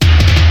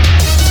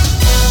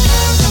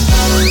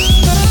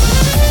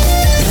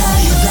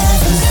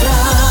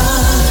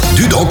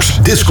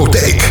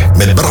Discotheek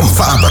met Bram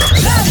Faber.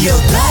 Radio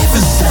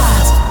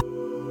Blijvenstraat.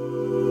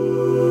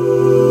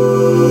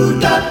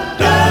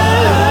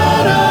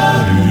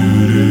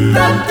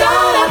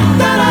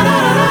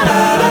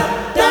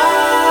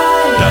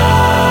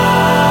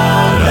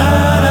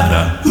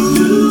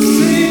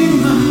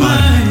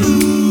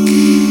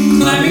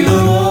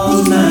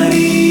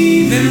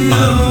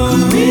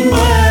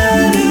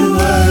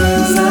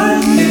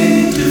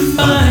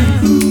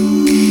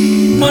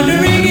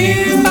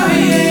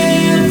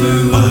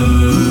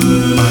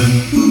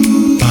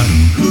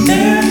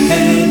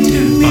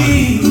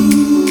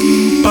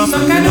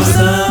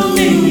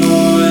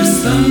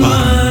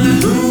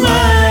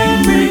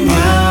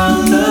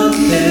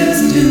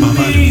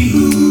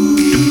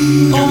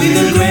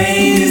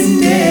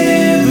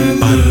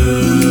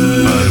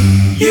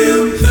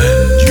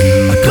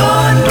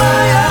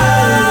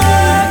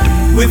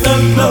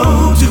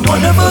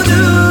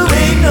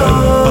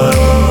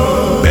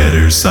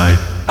 Sight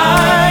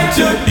I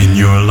took in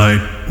your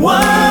light,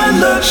 one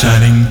look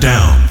shining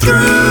down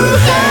through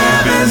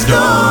heaven's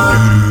door.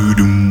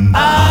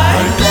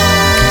 I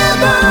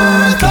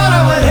never thought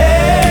I would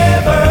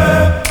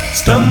ever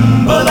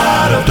stumble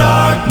out of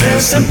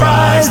darkness and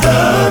prize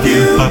the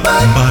view, but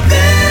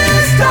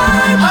this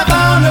time I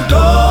found a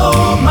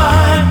gold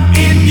mine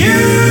in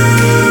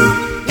you,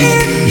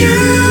 in you.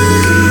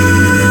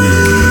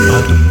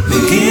 The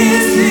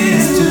kiss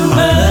is too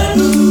much,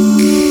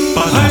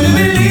 hard to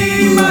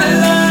believe my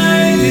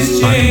life is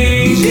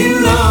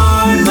changing,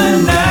 Lord, but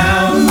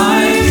now I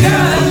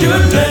got your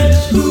touch.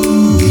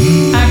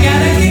 I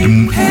gotta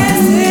keep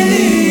passing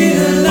it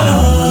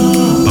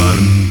along,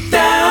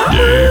 down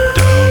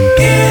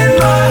in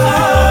my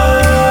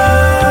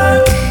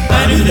heart. I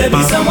knew there'd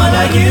be someone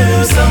like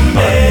you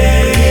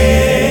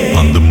someday.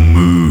 On the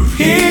move,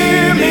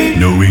 hear me,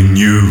 knowing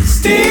you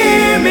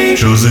steer me,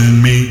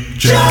 chosen me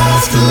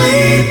just to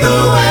lead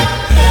the way.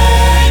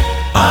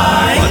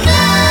 I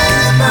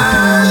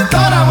never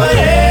thought I would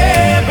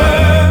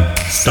ever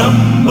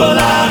stumble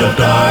out of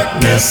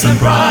darkness and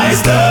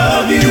prize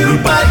the view,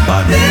 but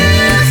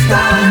this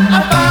time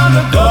I found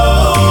a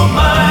gold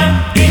mine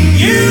in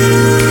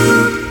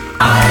you.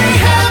 I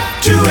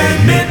have to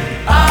admit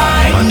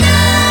I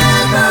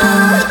never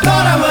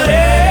thought I would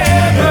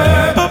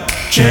ever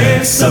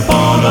chance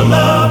upon a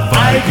love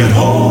I could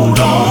hold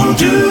on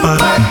to, but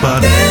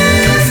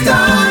this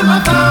time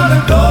I found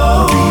a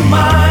gold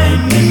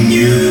mine in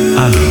you.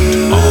 I looked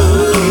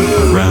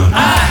all around.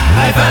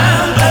 I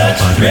found a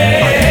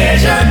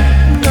treasure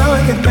no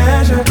one can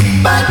measure,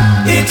 but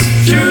it's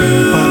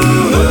true.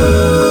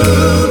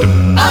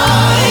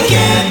 I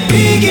can't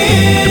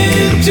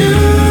begin to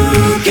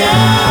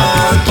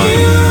calculate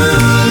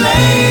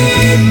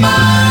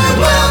my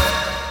wealth,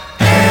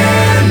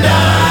 and I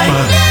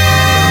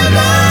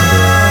never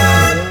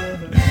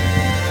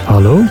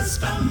Hallo?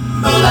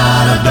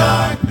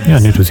 Ja,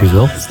 nu doet hij het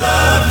wel.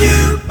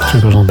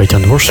 Ik was al een beetje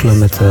aan het worstelen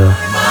met de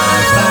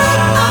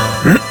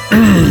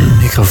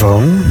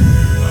microfoon.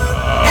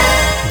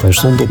 Want hij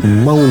stond op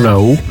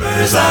mono,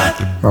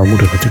 maar we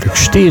moeten natuurlijk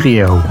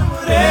stereo.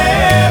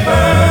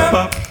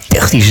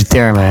 Technische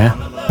termen, hè?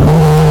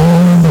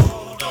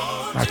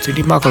 Maakt u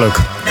niet makkelijk.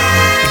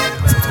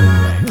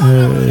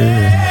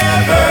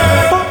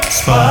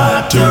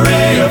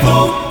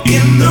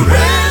 Ik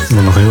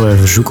moet nog heel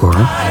even zoeken,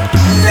 hoor.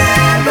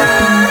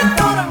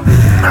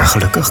 Maar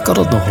gelukkig kan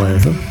het nog wel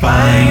even.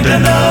 Waarom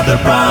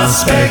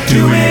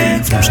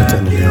zit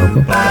er niet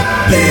open?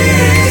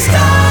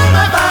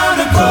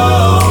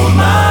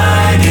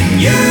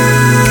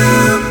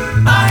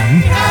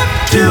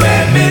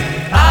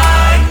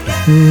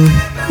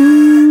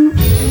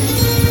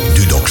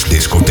 Dudok'S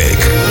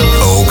discotheek.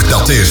 Ook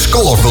dat is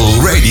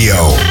Colorful Radio.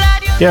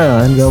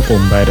 Ja, en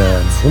welkom bij de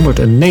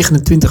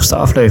 129e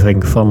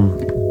aflevering van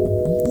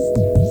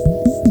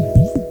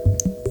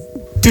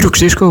Dudok'S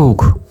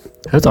Discohoek.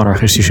 Het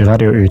anarchistische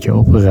radiouurtje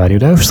op Radio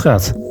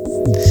Duivenstraat.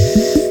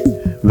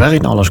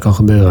 Waarin alles kan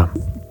gebeuren.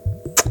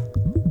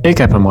 Ik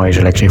heb een mooie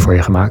selectie voor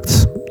je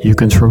gemaakt. Je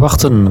kunt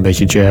verwachten een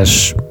beetje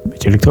jazz, een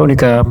beetje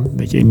elektronica, een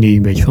beetje indie,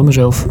 een beetje van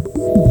mezelf.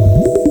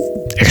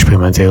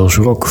 Experimenteels,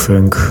 rock,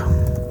 funk,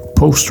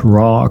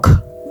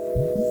 post-rock.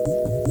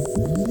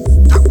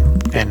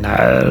 En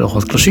nog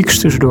wat klassieks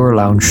tussendoor,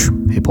 lounge,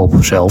 hip-hop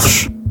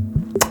zelfs.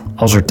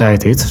 Als er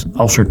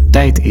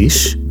tijd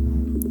is,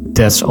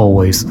 that's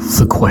always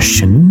the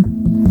question.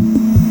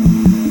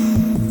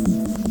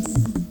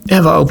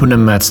 En we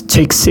openen met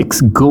Take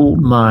 6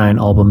 Goldmine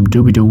album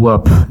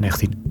Doobie-Doo-Wop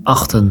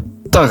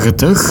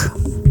 1988.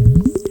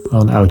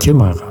 Wel een oudje,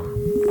 maar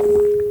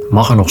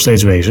mag er nog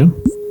steeds wezen.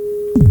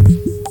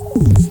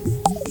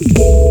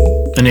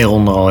 En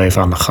hieronder al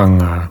even aan de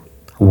gang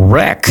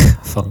Rack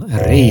van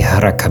Ray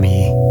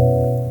Harakami.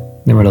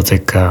 Nummer dat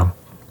ik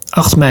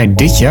 8 mei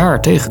dit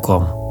jaar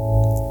tegenkwam.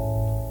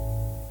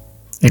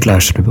 Ik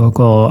luister nu ook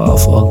wel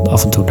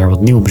af en toe naar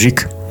wat nieuwe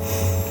muziek.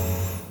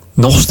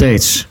 Nog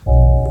steeds.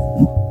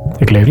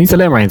 Ik leef niet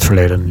alleen maar in het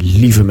verleden,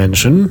 lieve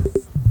mensen.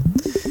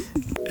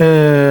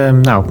 En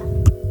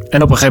op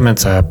een gegeven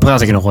moment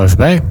praat ik er nog wel even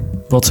bij.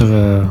 Wat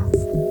er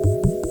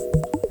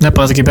daar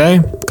praat ik je bij.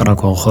 Ik kan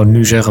ook wel gewoon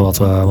nu zeggen wat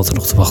er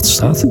nog te wachten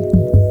staat.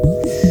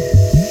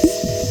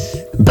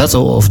 Battle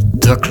of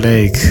Duck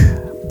Lake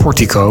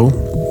Portico.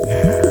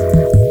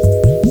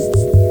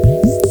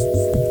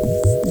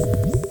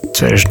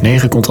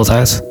 2009 komt dat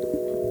uit.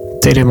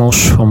 T-demos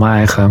van mijn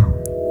eigen.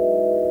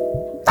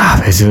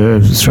 Weet je,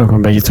 het is ook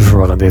een beetje te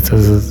verwarren dit.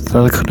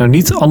 Dat ik nou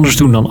niet anders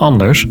doen dan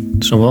anders.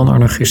 Het is nog wel een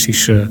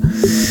anarchistisch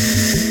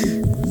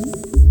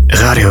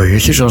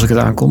radiouurtje zoals ik het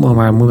aankondig,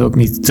 maar het moet ook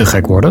niet te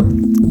gek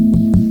worden.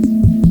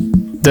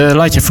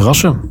 Laat je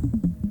verrassen.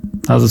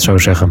 Laat het zo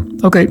zeggen.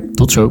 Oké,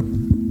 tot zo.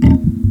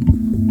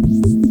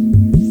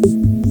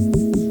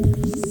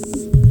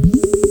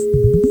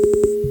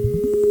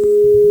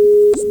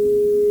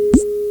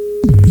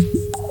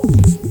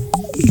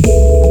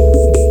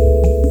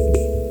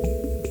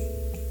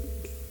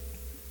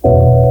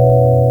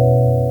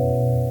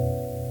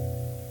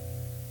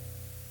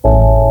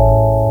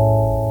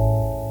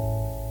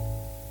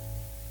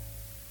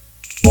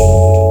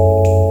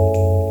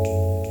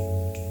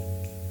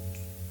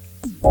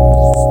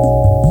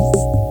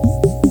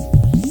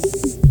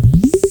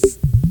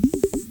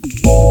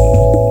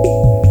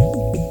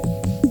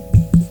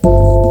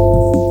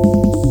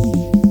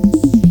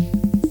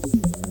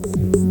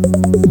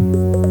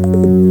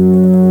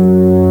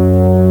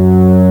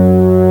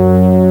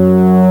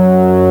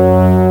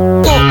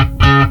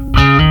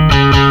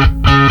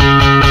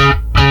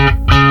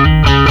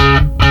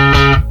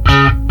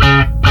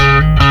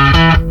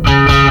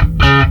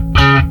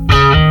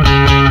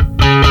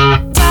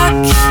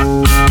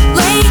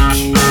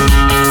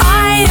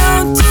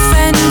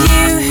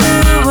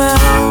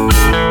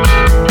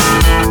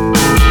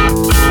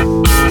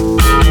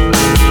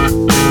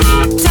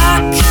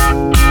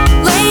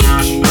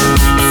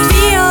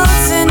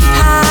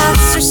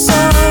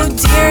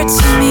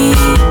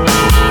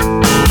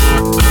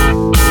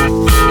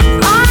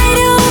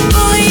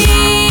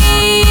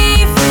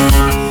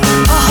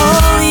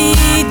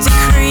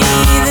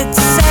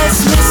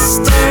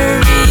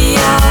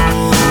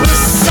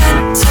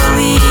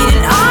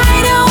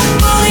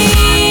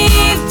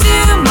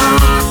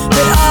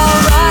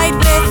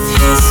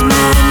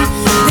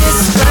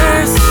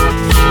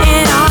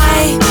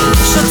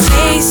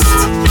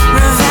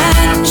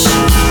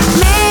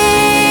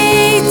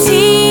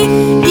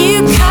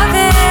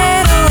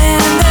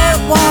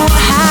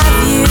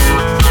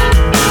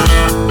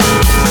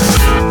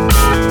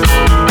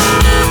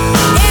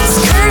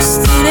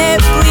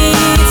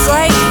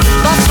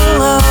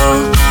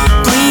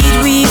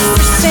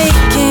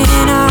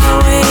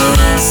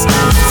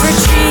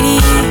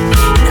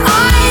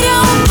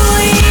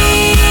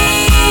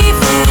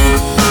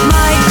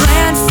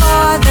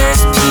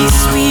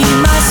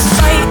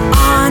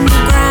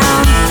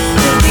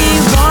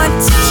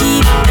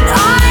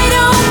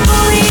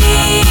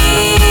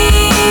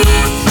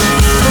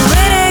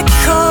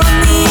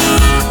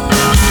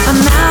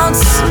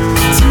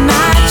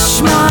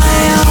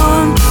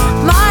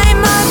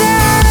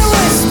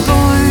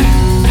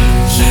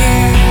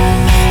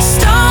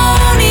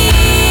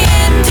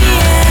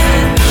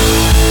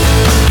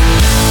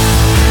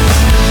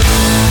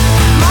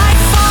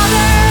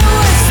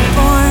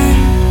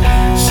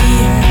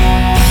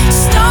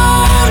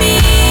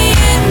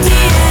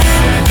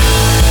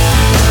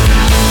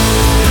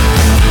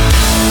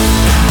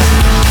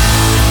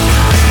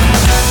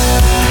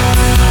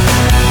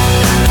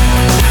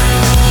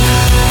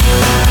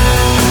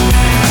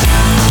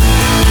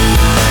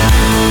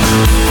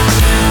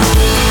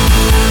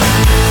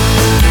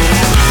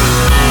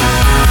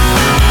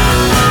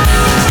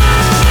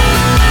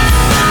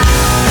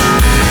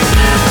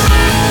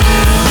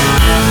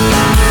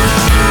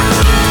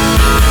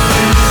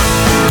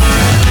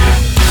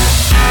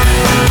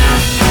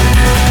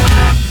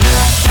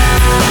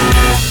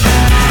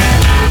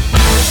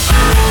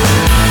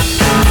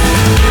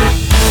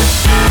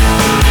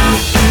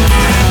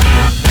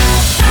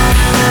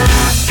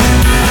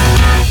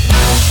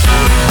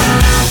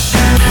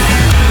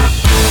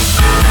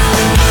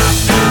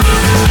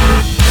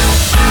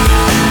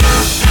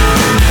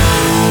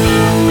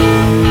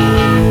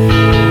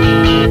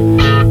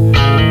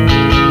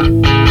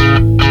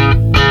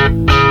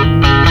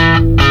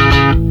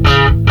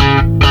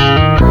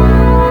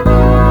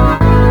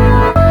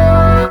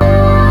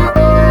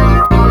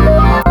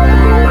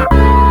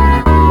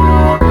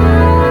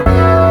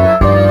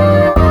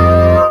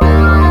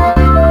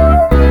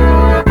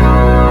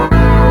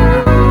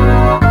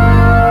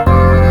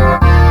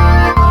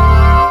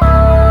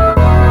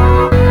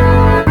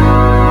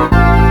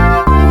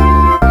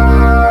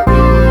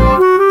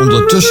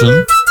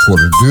 Ondertussen voor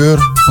de deur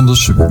van de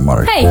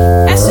supermarkt. Hey,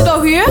 is het al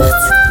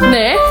gehuurd?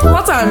 Nee,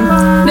 wat dan?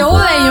 De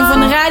Hollijn van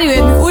de radio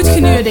heeft me goed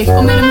genuurd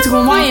om met hem te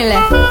gaan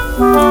wandelen.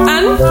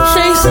 En?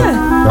 Zeg ze?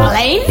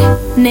 Alleen?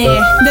 Nee,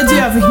 dat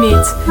durf ik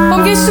niet.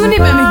 Kom eens toen niet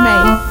met me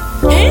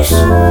mee. Is?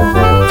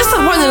 Is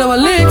dat wandelen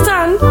wel leuk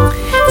dan?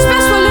 Het is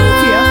best wel leuk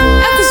hier.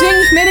 Elke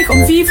zondagmiddag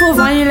om 4 voor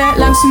wandelen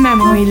langs de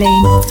Memory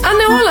Lane. En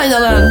de Hollijn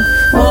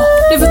dan? Oh,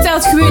 die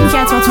vertelt gewoon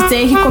gaat wat we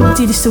tegenkomen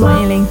tijdens de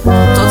wandeling.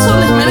 Tot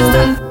zondagmiddag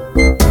dan.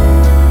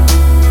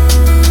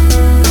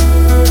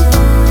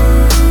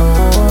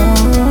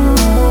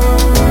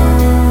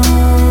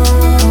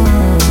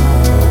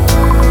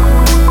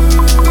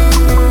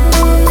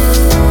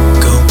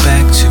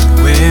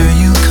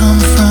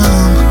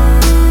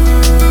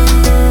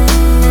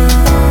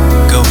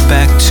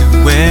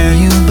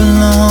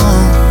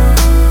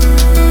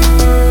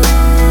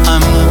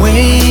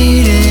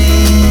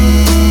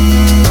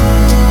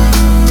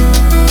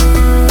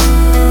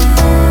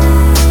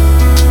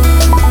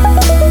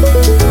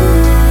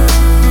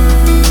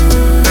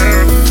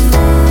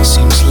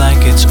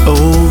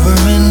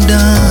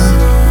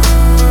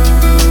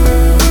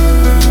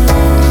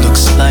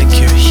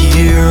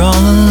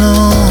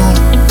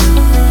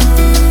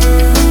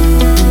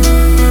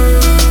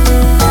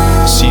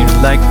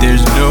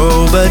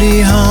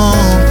 nobody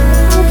home.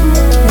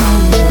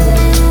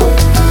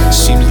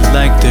 Seems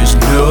like there's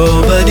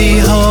nobody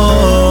home.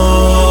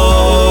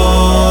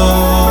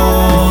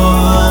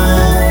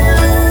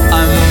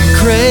 I'm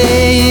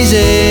crazy.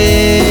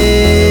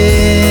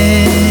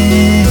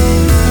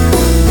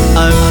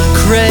 I'm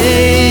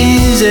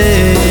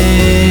crazy.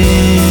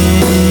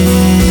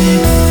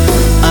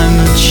 I'm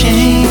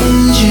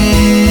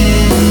changing,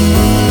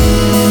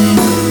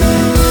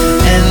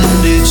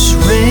 and it's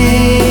raining.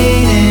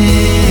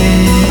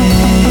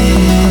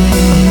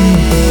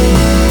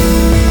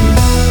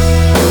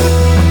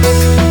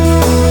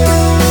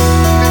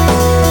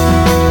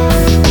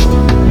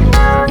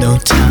 No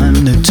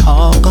time to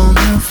talk on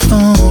the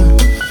phone.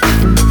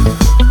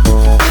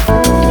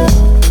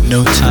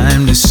 No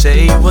time to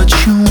say what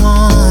you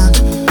want.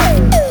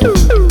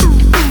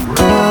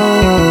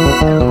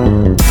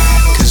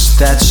 'Cause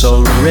that's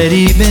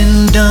already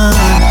been done.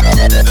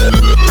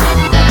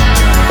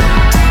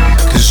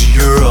 'Cause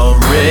you're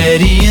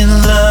already in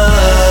love.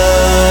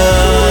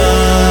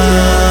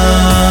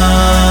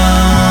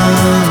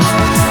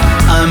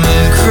 I'm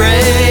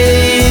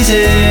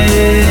crazy.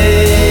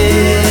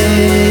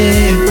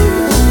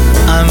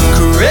 I'm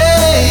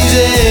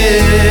crazy.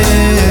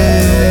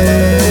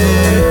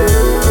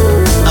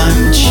 I'm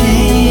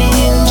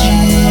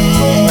changing,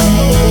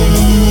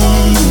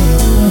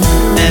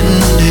 and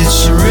it's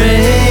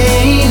raining.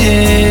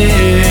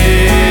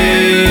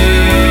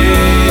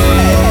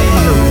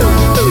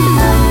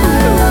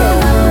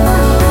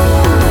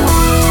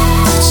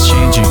 It's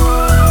changing.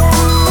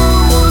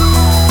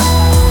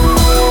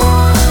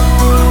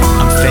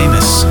 I'm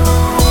famous.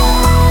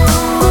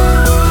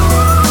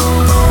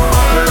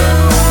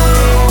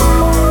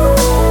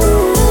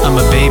 I'm a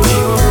baby.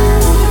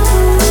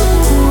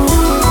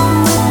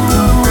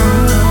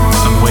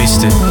 I'm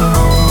wasted.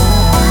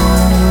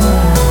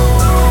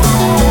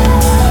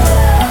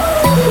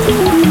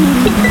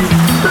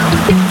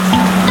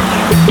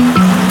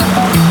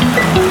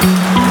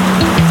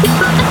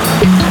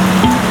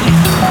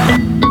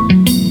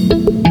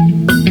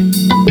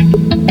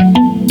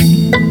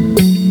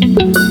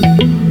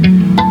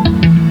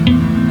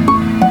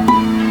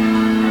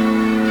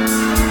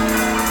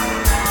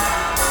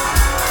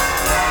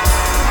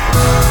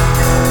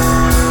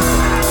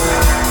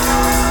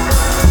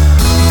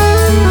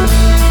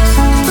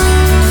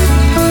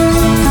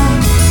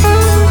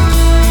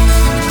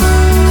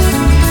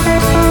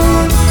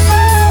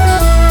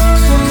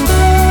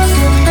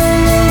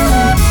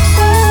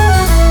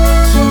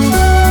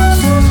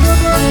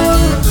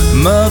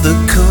 Mother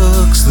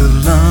cooks the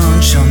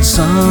lunch on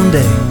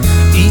Sunday.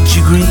 Eat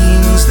your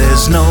greens,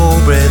 there's no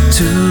bread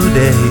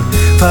today.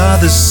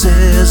 Father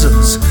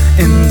sizzles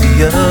in the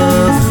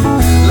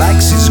oven,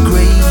 likes his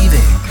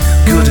gravy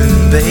good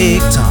and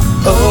baked on.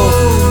 Oh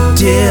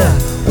dear,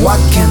 what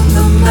can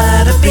the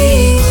matter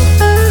be?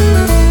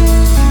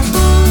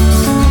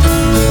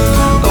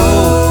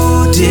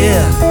 Oh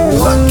dear,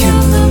 what can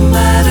the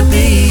matter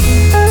be?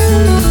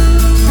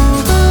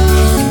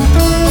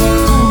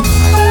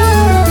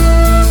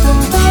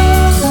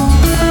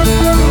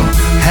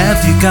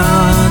 Have you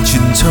got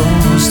your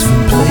toast from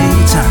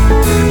playtime?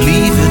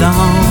 Leave it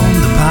on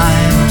the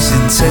pipes,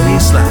 it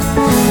tastes like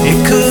it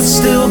could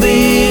still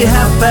be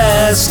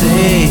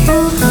 8:30.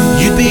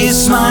 You'd be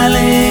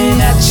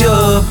smiling at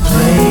your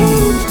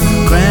plate.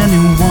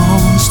 Granny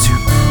wants to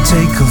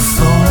take a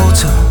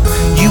photo.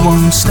 You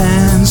won't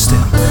stand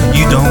still,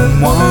 you don't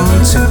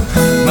want to.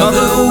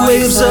 Mother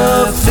waves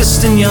a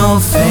fist in your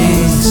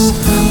face.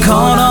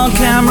 Caught on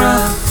camera,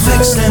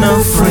 fixed in a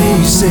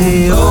frame.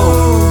 Say,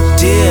 oh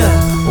dear,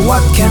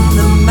 what can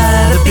the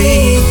matter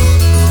be?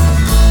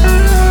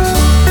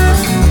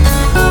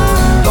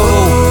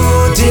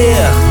 Oh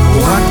dear,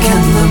 what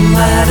can the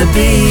matter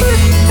be?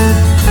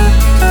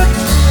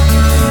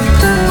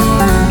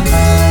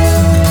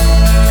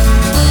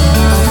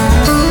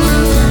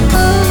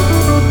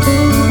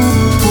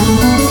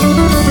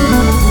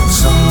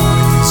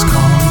 Someone's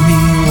calling me,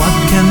 what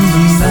can the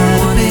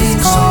matter be?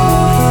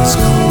 Someone's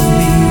calling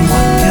me,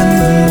 what can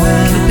the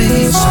matter be?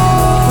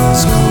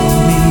 Someone's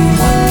calling me,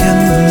 what can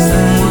the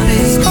matter be?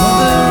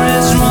 Mother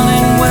is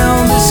running, well,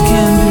 this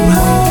can't be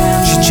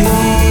right. She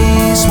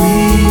chased me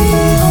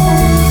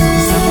home.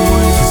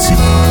 Everyone can see.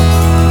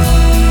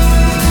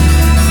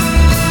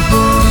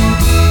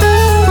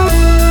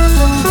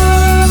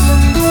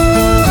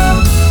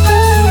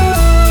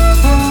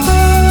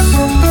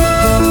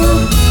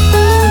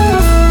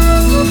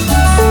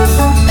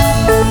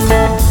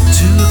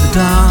 To the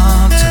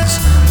doctors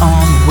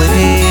on the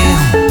way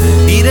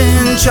home,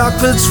 eating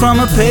chocolates from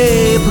a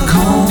paper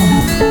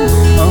cone.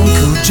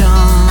 Uncle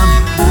John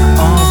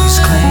always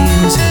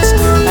claims his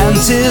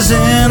auntie's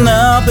in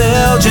the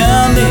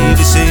Belgian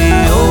Navy.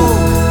 Say,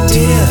 oh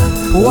dear,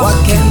 what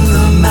can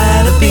the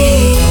matter be?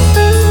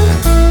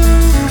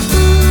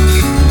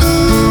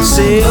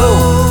 Say,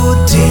 oh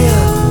dear,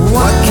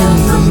 what can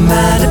the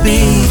matter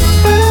be?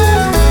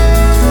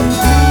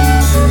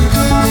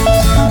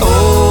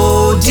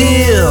 Oh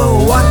dear,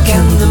 what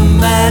can the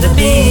matter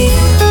be?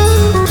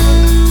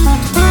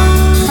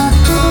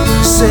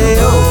 Say,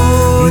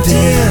 oh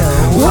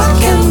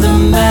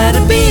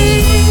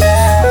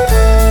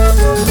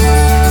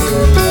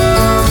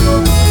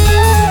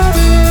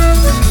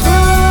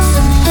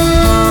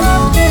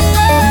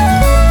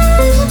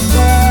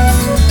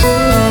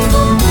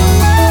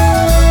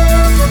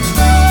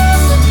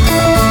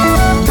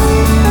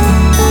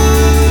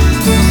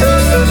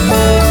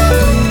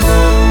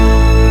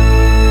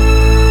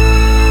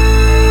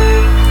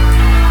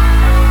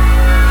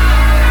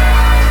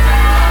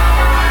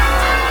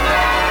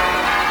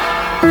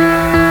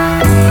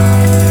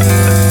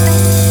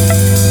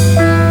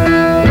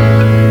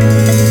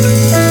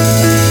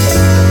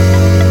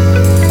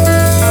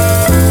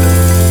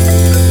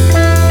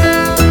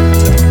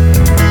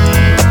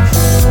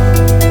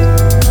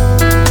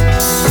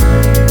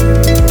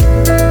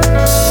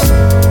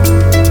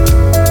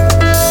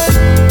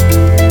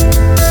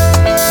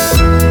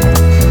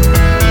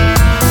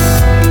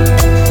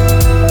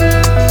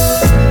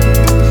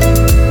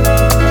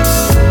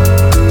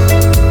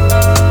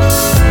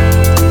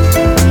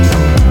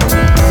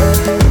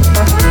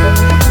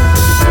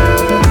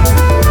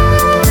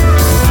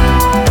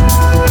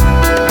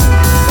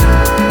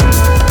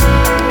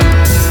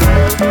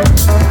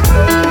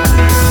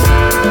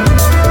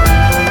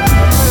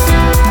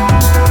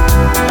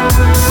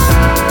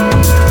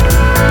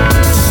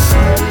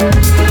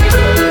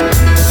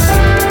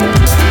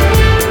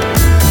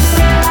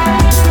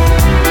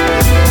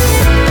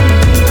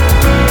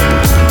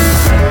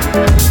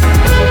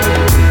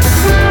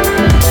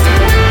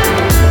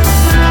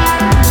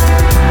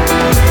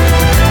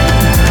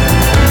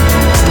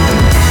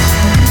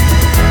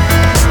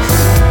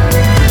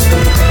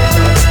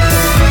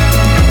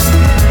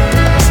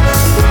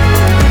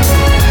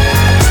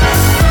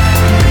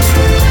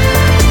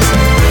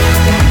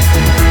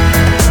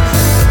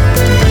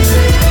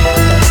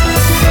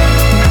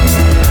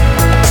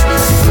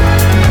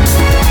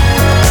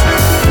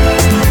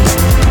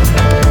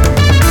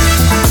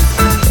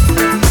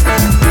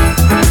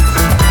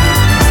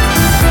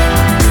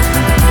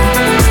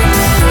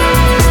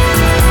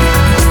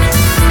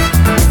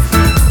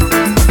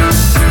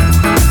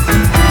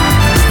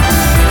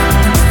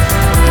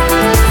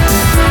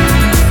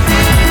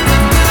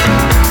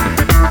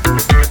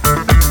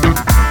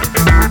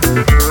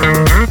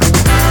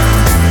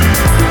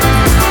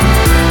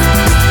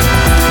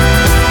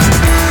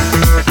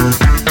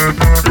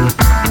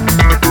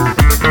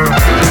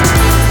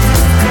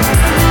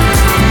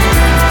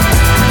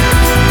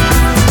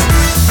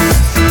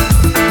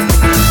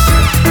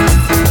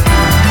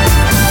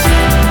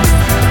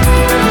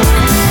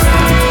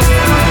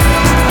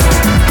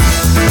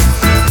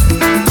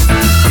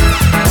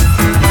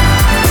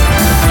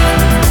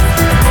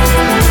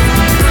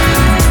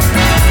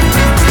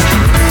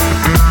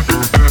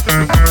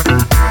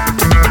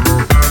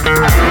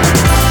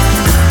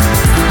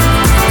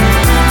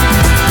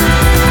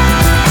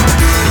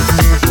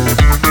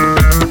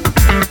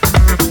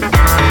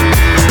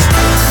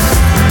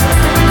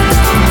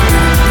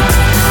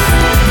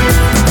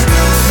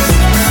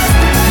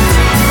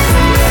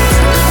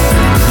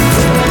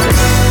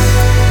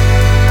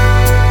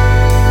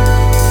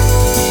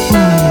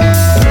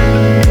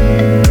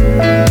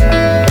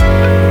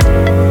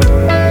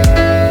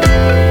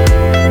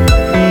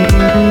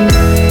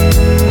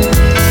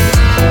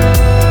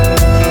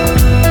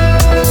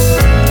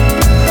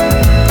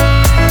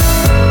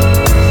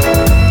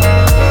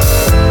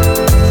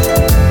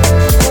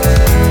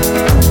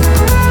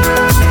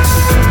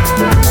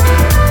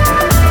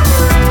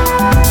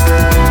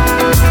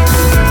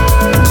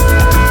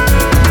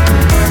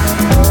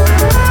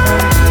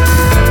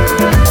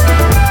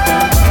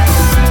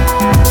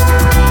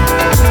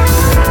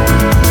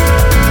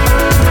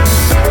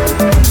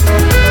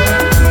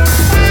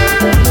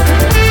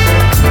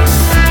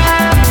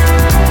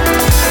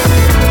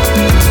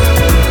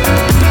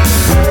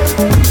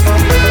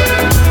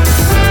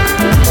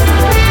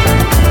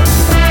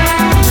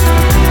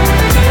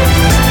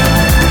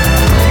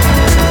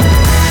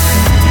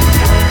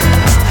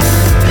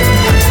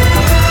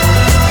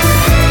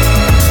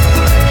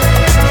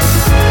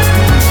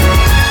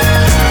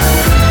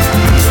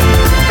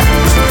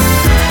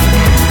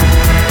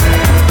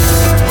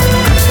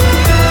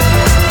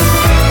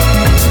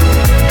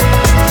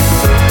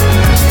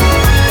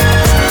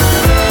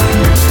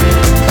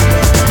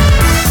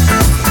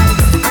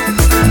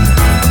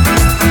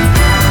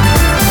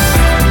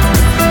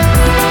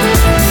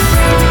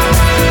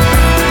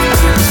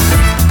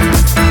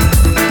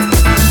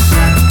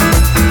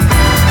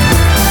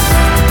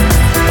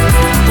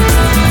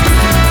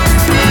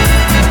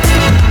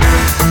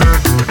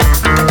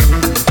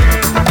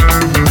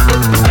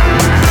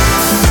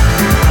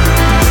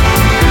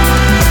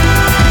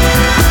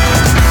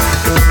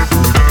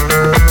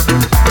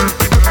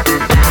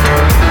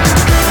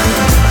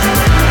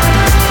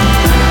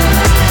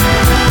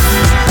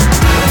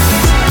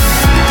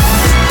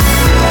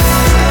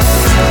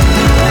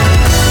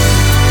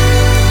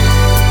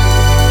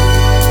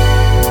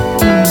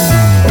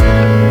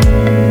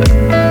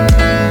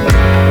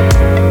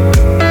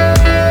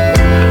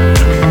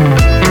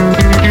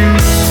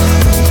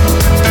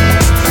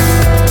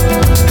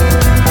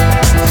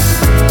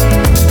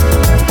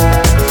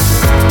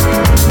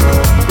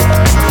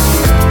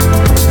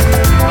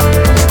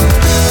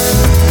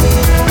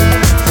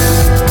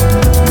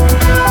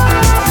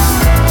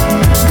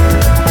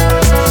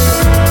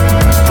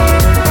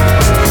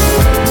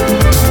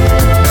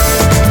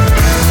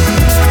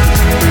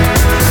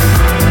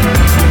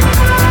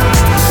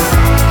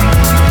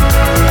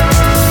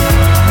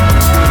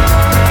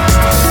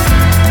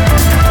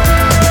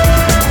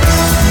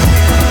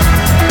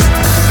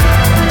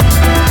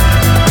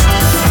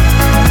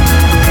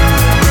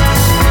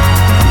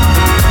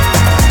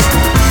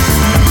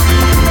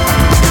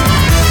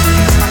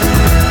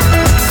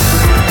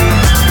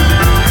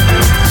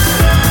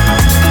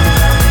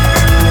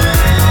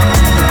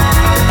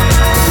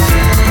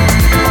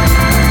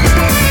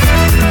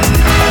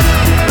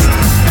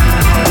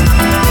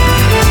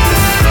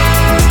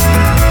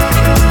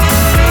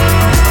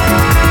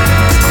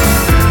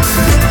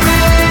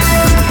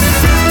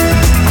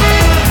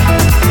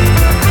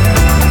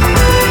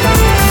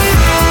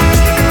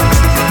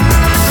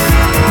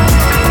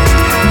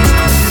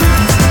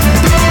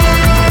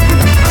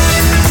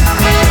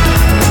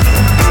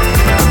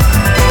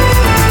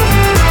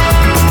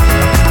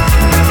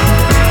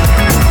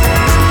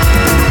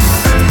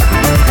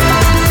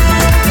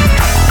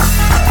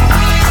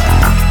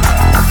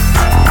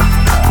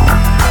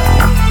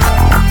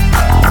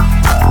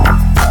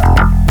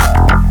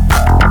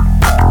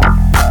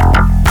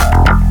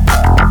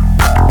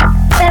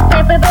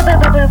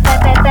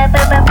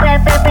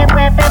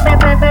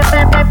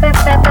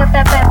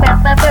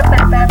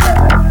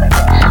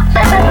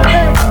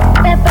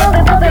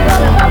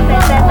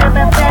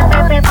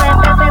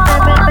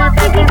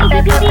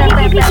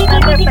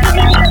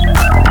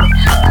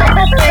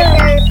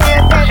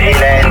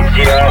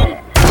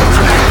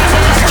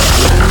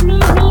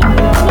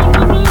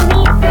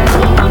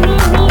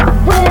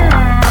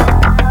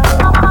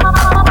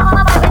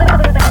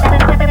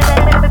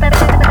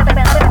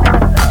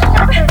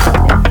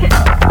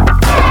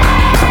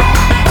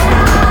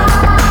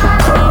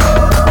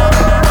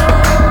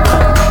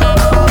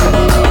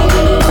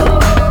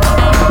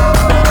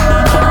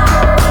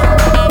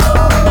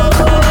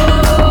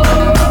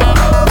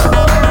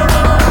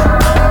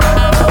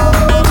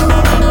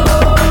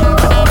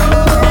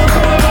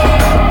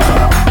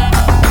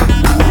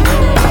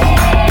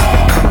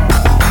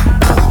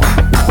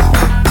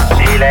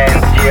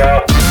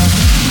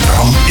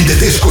Bram in de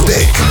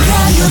discotheek.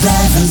 Radio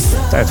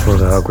Duivenstraat. Tijd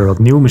voor ook weer wat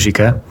nieuwe muziek,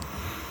 hè?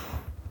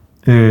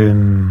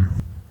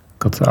 Ik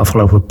had de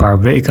afgelopen paar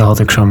weken had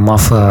ik zo'n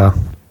maffe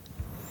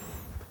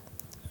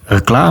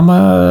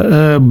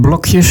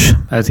reclameblokjes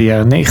uit de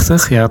jaren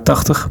 90, jaren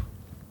 80.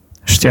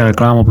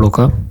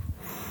 Sterreclameblokken.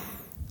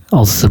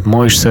 Altijd het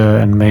mooiste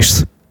en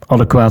meest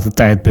adequate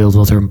tijdbeeld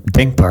wat er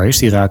denkbaar is,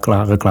 die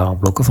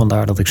reclameblokken.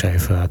 Vandaar dat ik ze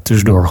even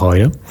tussendoor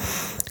gooide.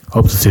 Ik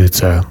hoop dat u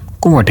het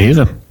kon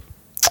waarderen.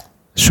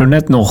 Zo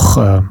net nog,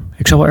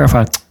 ik zal wel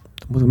ervaren, daar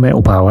moet ik mee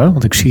ophouden, hè?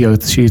 Want ik zie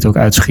het ook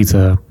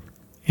uitschieten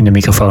in de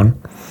microfoon.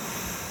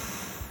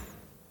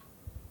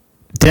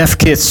 Deaf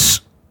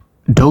Kids,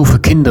 dove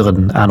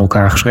kinderen aan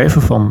elkaar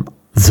geschreven van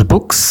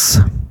Dudok'S.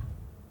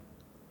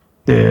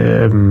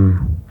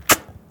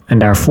 En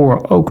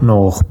daarvoor ook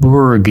nog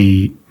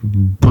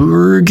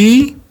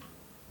Burgie,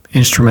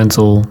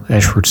 instrumental,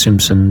 Ashford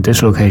Simpson,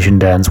 Dislocation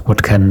Dance,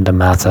 What Can the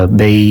Matter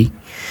Be?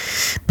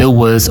 Bill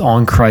was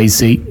on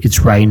Crazy, It's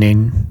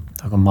Raining.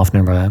 Ook een maf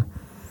nummer, hè?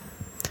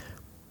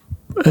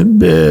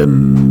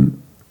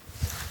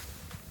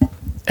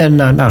 En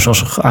nou,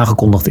 zoals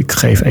aangekondigd, ik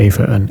geef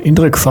even een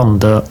indruk van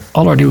de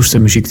allernieuwste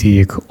muziek die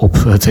ik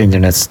op het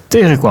internet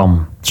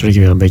tegenkwam. Zodat je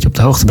weer een beetje op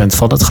de hoogte bent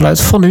van het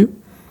geluid van nu.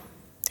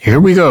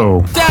 Here we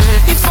go.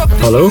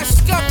 Hallo?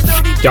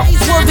 Ja.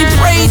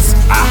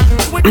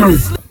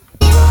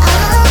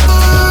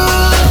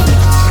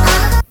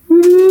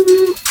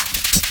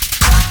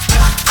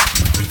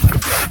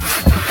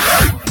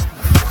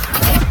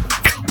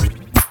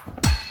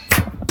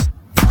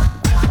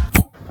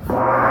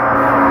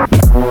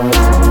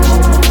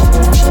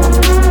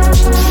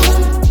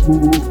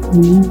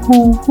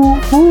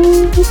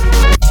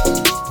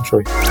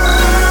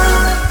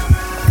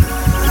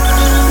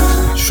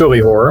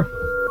 Sorry hoor.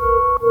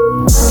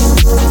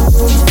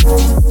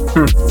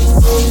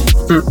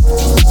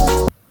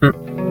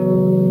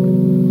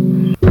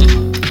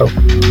 Oh,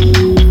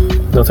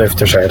 dat even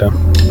terzijde.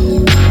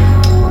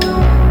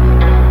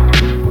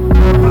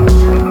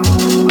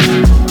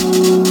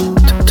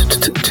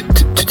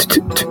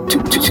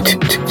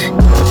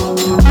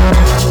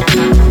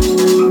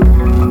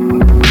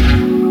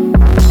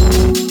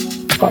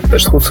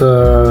 Best goed,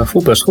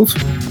 voelt best goed.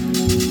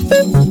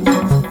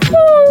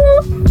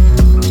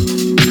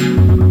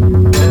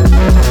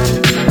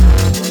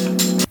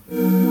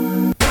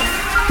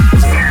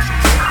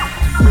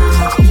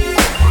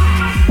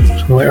 Dat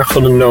is wel erg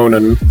van de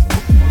nonen.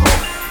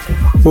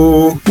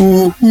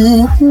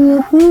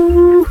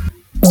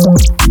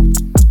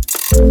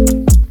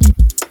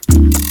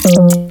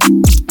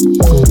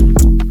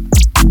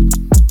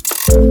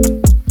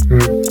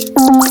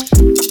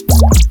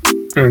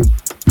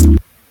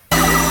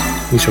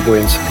 Niet zo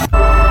boeiend.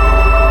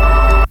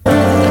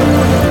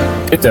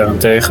 Ik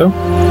daarentegen.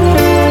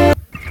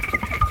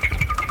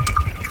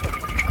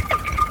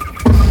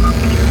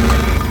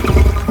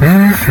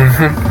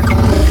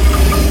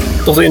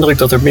 Toch de indruk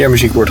dat er meer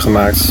muziek wordt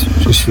gemaakt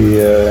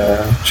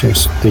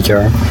sinds dit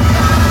jaar.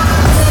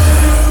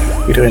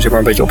 Iedereen zit maar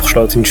een beetje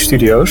opgesloten in de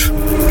studio's.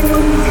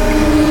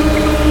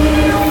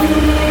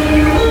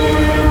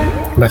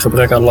 Bij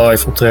gebrek aan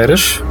live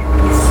optredens.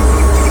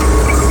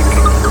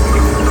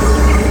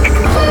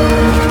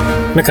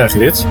 Dan krijg je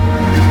dit.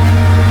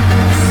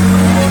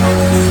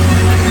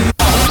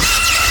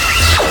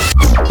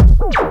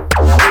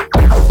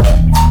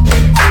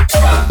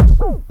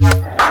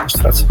 Is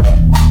het vet.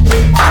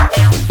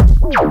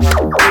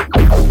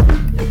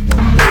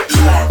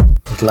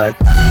 Het lijkt.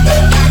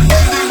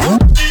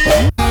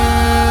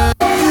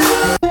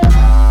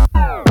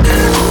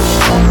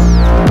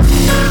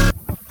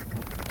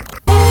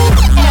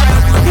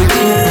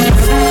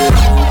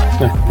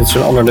 Ja, dit is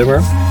een ander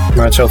nummer,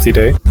 maar hetzelfde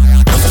idee.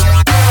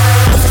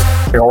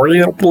 Hoor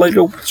je op de leg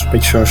op? Het is een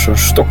beetje zo'n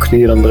stok die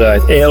je dan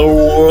draait. Ik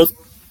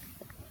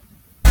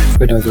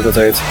weet niet hoe dat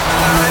heet.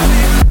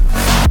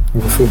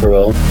 Vroeger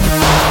wel.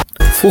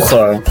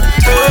 Vroeger.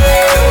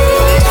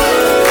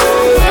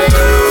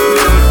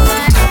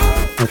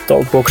 Een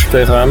talkbox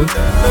tegenaan.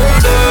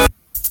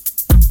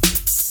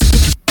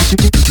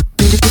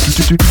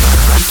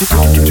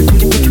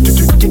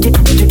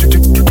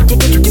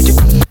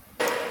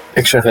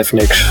 Ik zeg even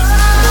niks.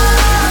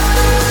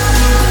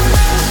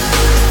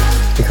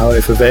 Ik hou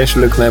even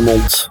wezenlijk mijn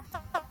mond.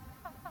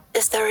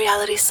 Is there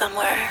reality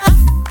somewhere?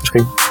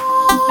 Misschien.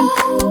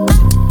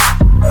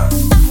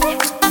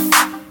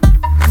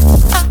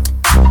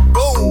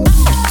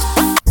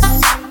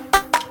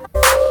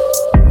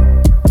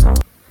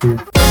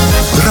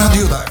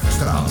 Radio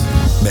Duivenstraat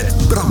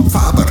met Bram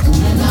Faber.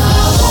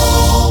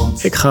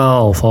 Ik ga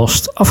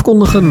alvast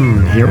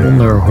afkondigen.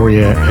 Hieronder hoor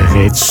je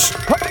reeds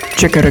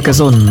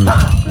Tjekkerekazon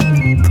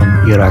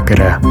van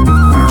Irakere.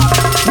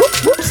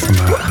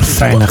 Van een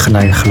fijne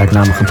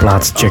gelijknamige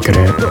plaat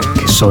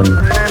Tjekkerekazon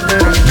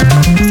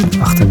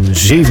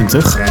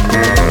 78.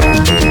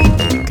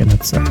 Ik ken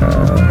het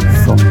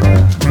van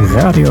de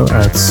radio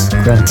uit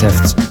Grand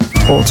Theft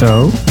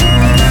Auto.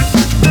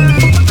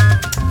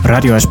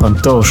 Radio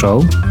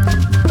Espantoso.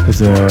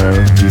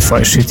 Die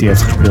Vice City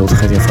heeft gespeeld,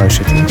 GTA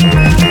Vice City.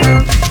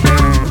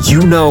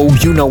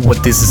 you know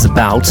what this is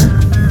about.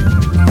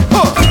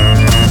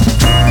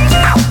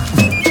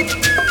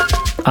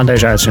 Aan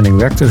deze uitzending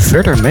werkte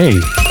verder mee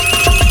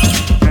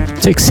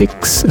Take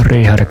 6,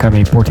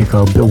 Reharakami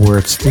Portico,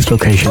 Billboards,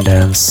 Dislocation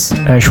Dance,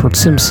 Ashford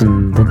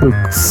Simpson, The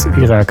Books,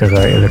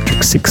 Irakere,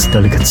 Electric Six,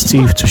 Delicate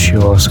Steve,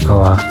 Toshio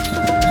Osakawa,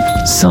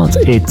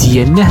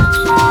 Saint-Étienne.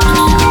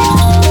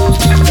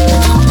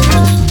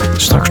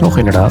 Straks nog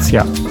inderdaad,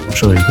 ja,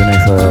 sorry, ik ben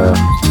even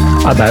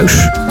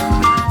abuis.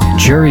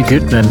 Jerry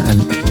Goodman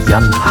en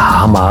Jan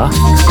Hama.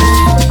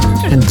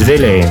 En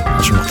Dwele,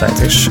 als er nog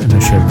tijd is. En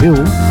als je wil,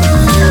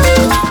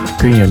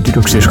 kun je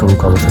Dudok'S disco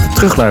ook altijd even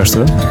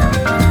terugluisteren.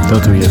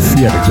 Dat doe je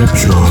via de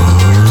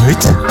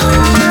website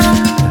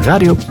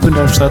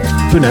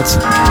radio.duifstraat.net.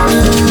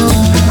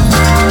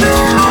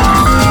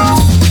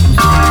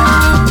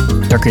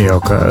 Daar kun je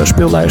ook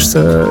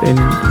speellijsten in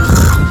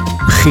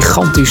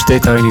gigantisch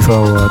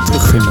detailniveau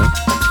terugvinden.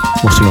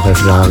 Mocht je nog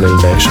even aan willen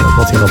lezen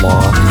wat hier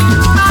allemaal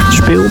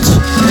speelt.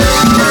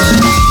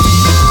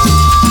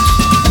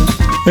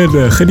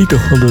 En geniet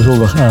toch van de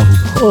zondagavond.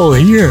 Oh,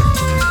 hier.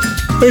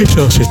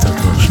 Zo zit dat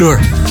wel eens door.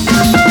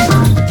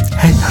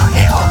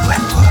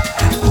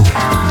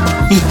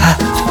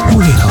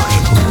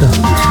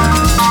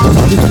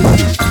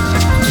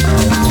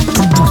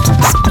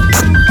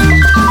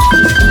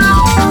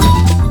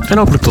 En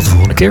hopelijk tot de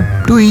volgende keer.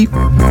 Doei!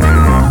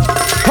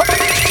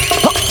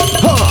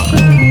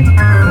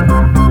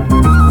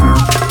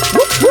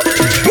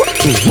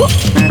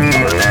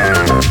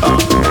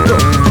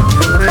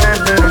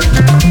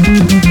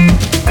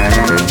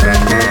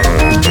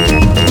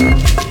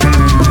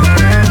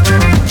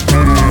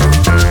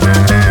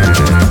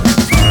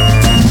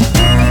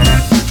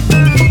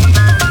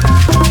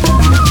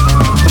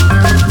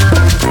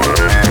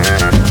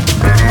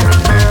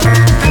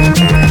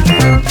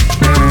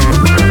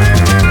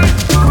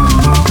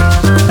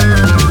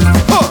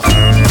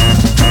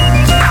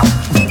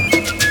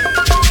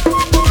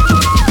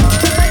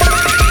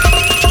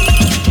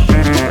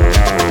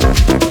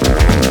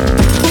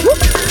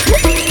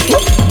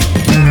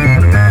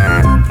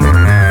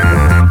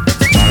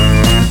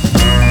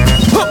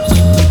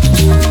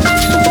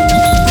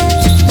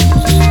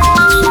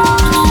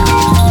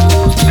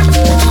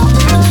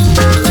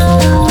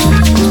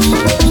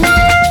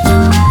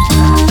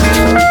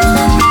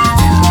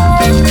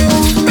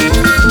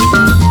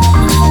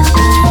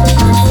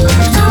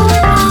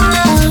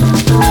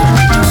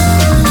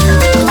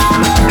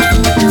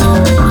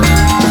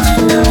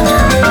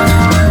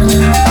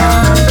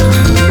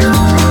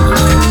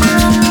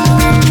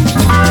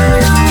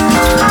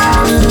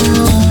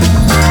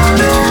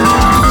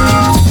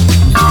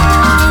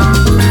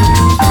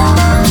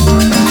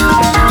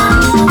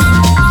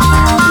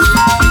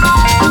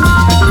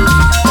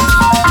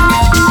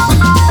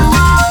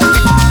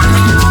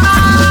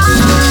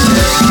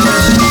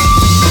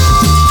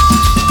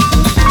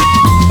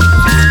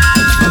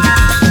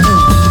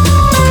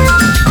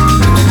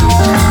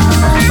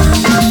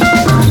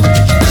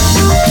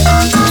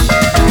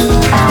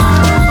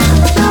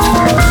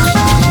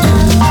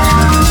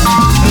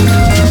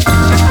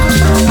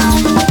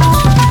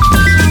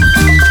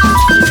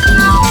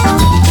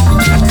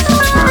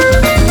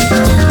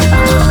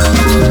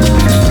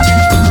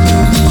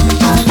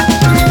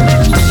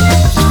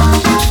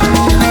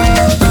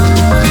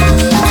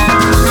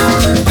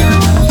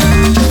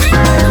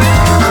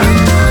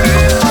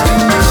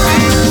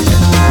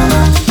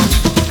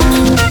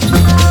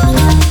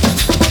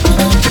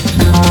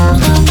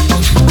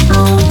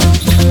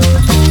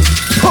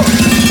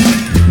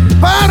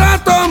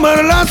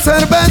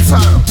 cerveza.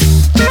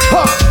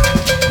 ¡Ja!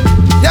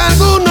 Y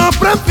algunos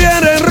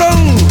prefieren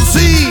ron,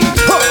 sí.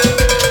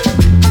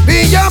 ¡Ja!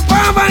 Y yo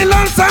pa'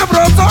 bailar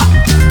sabroso,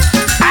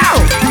 ¡au!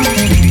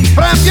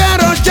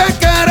 Prefiero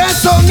chequear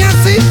eso y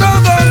así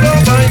todos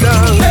lo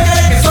bailan.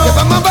 Que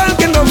vamos a ver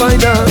quién lo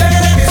baila,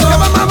 que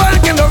vamos a ver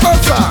quién lo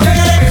goza.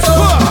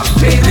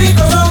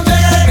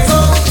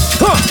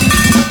 ¡Ja!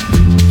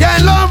 Y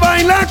él lo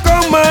baila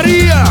con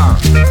María,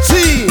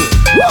 sí.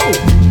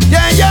 Y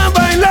ella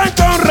baila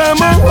con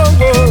Ramón.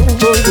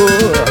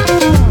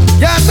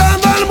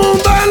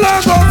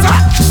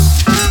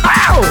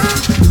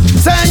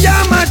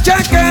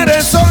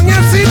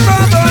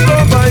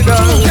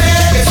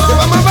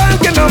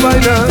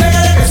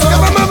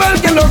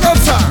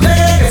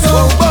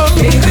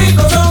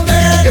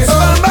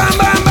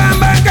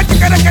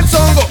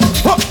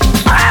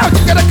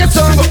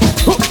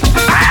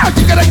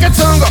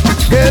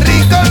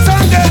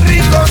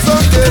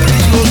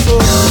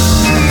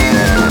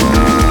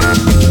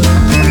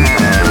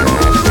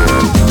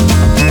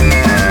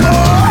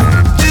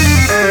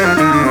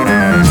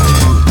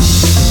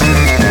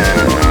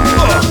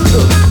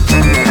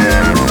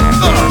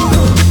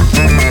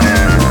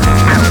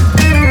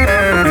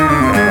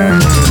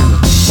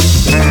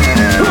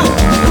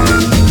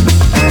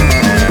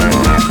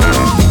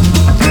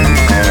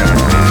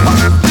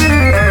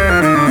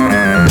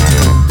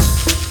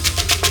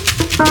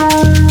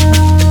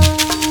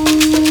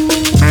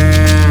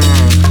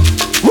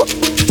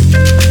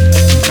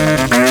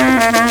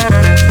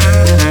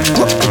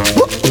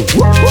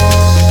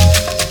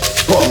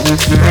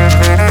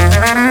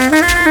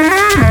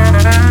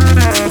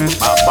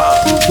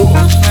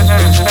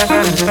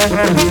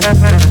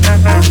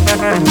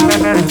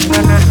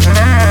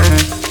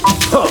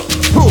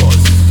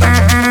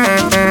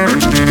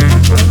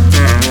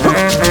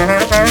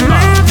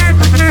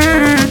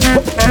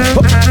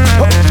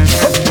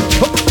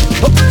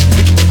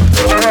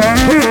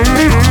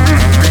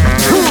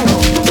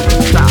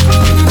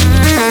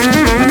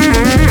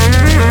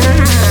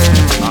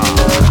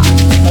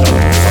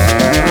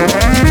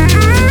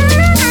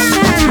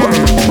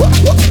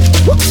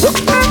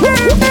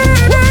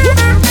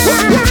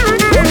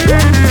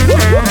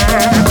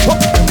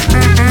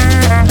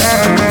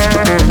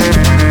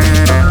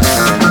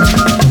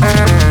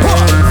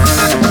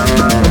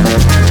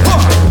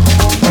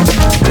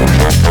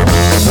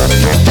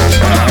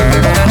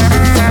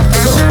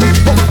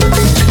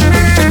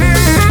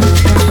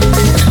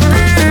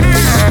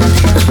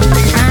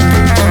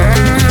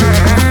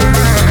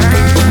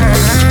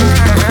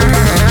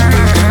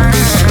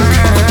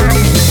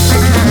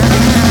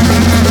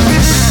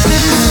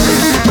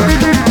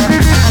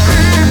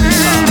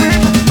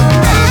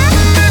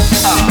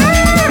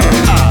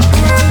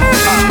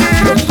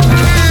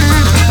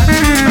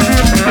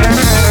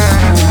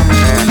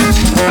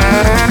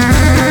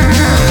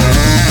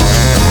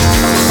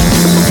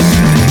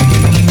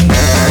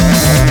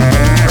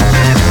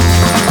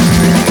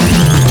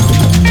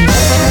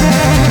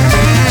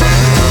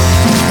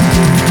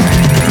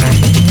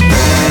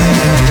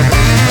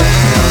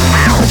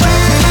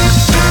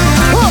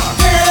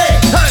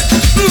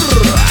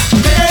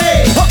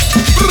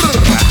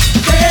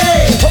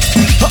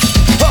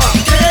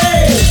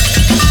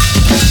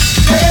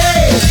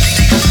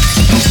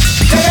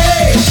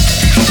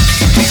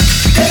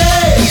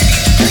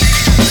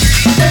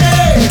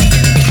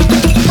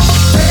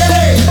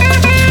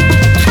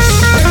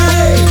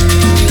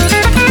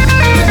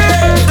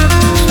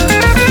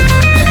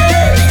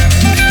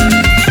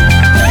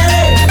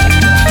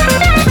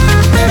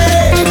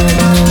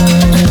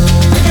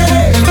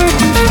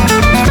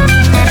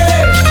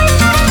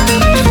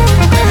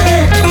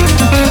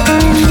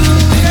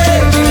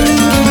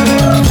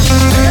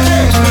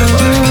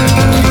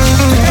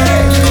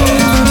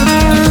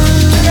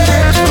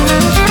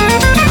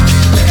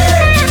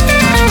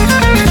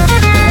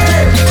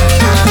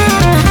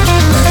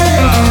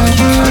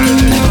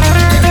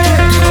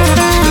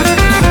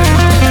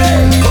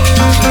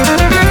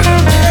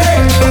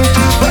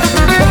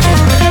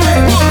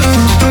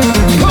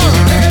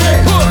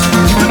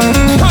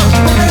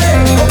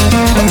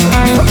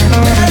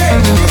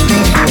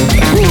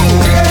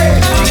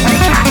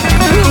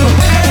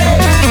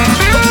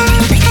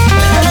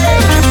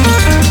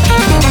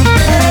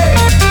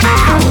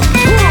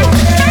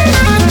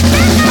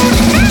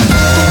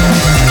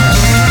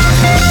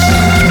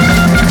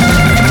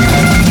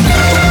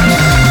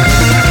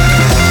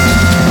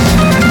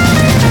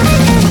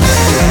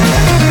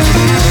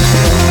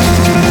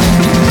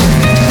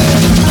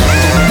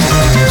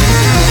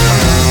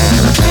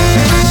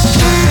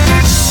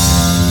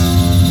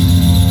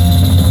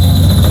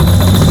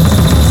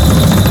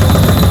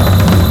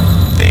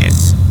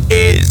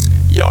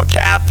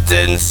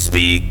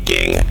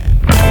 speaking.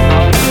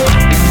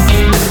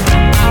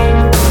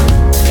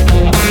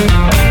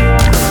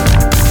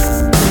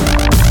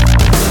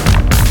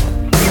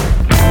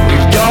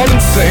 We've gone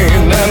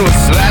insane and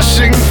we're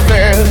slashing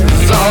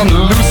fares on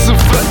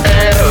Lucifer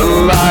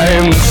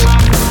Airlines.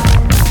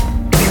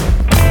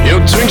 You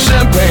drink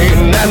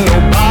champagne and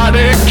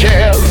nobody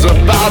cares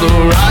about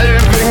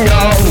arriving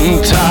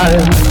on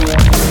time.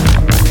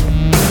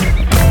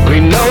 We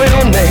know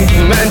your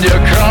name and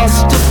your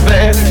cross to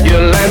bear.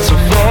 You'll answer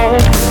for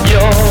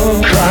your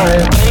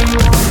crime.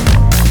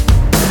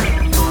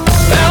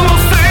 And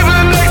we'll save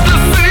an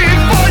ecstasy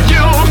for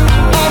you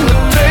on the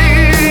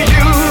day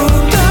you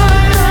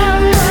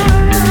die.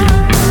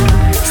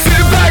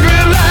 Sit back,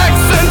 relax,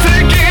 and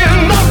take in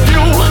the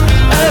view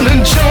and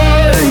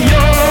enjoy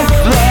your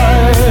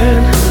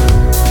flight.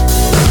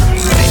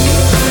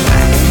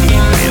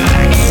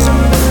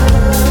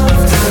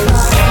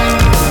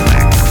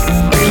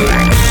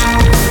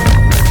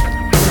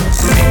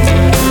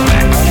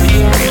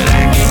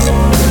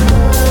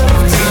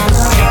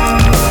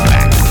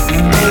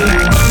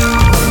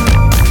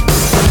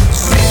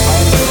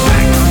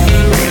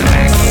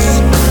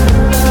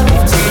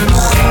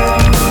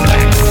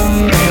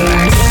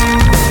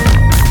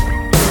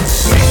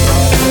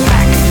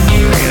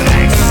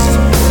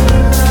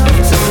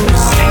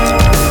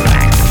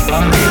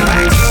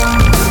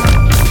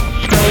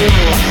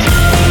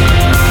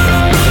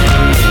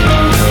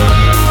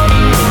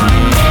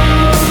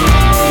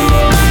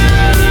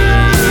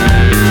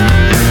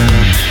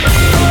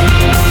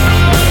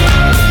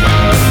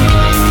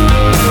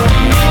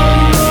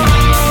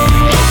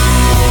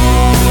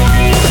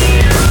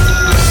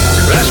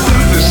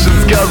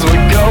 Cause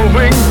we're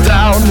going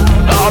down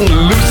on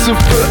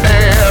Lucifer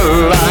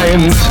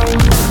Airlines.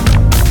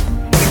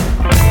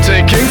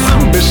 Taking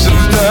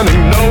submissions,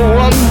 turning no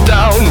one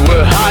down.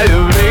 We're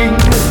hiring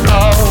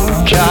all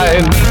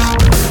kinds.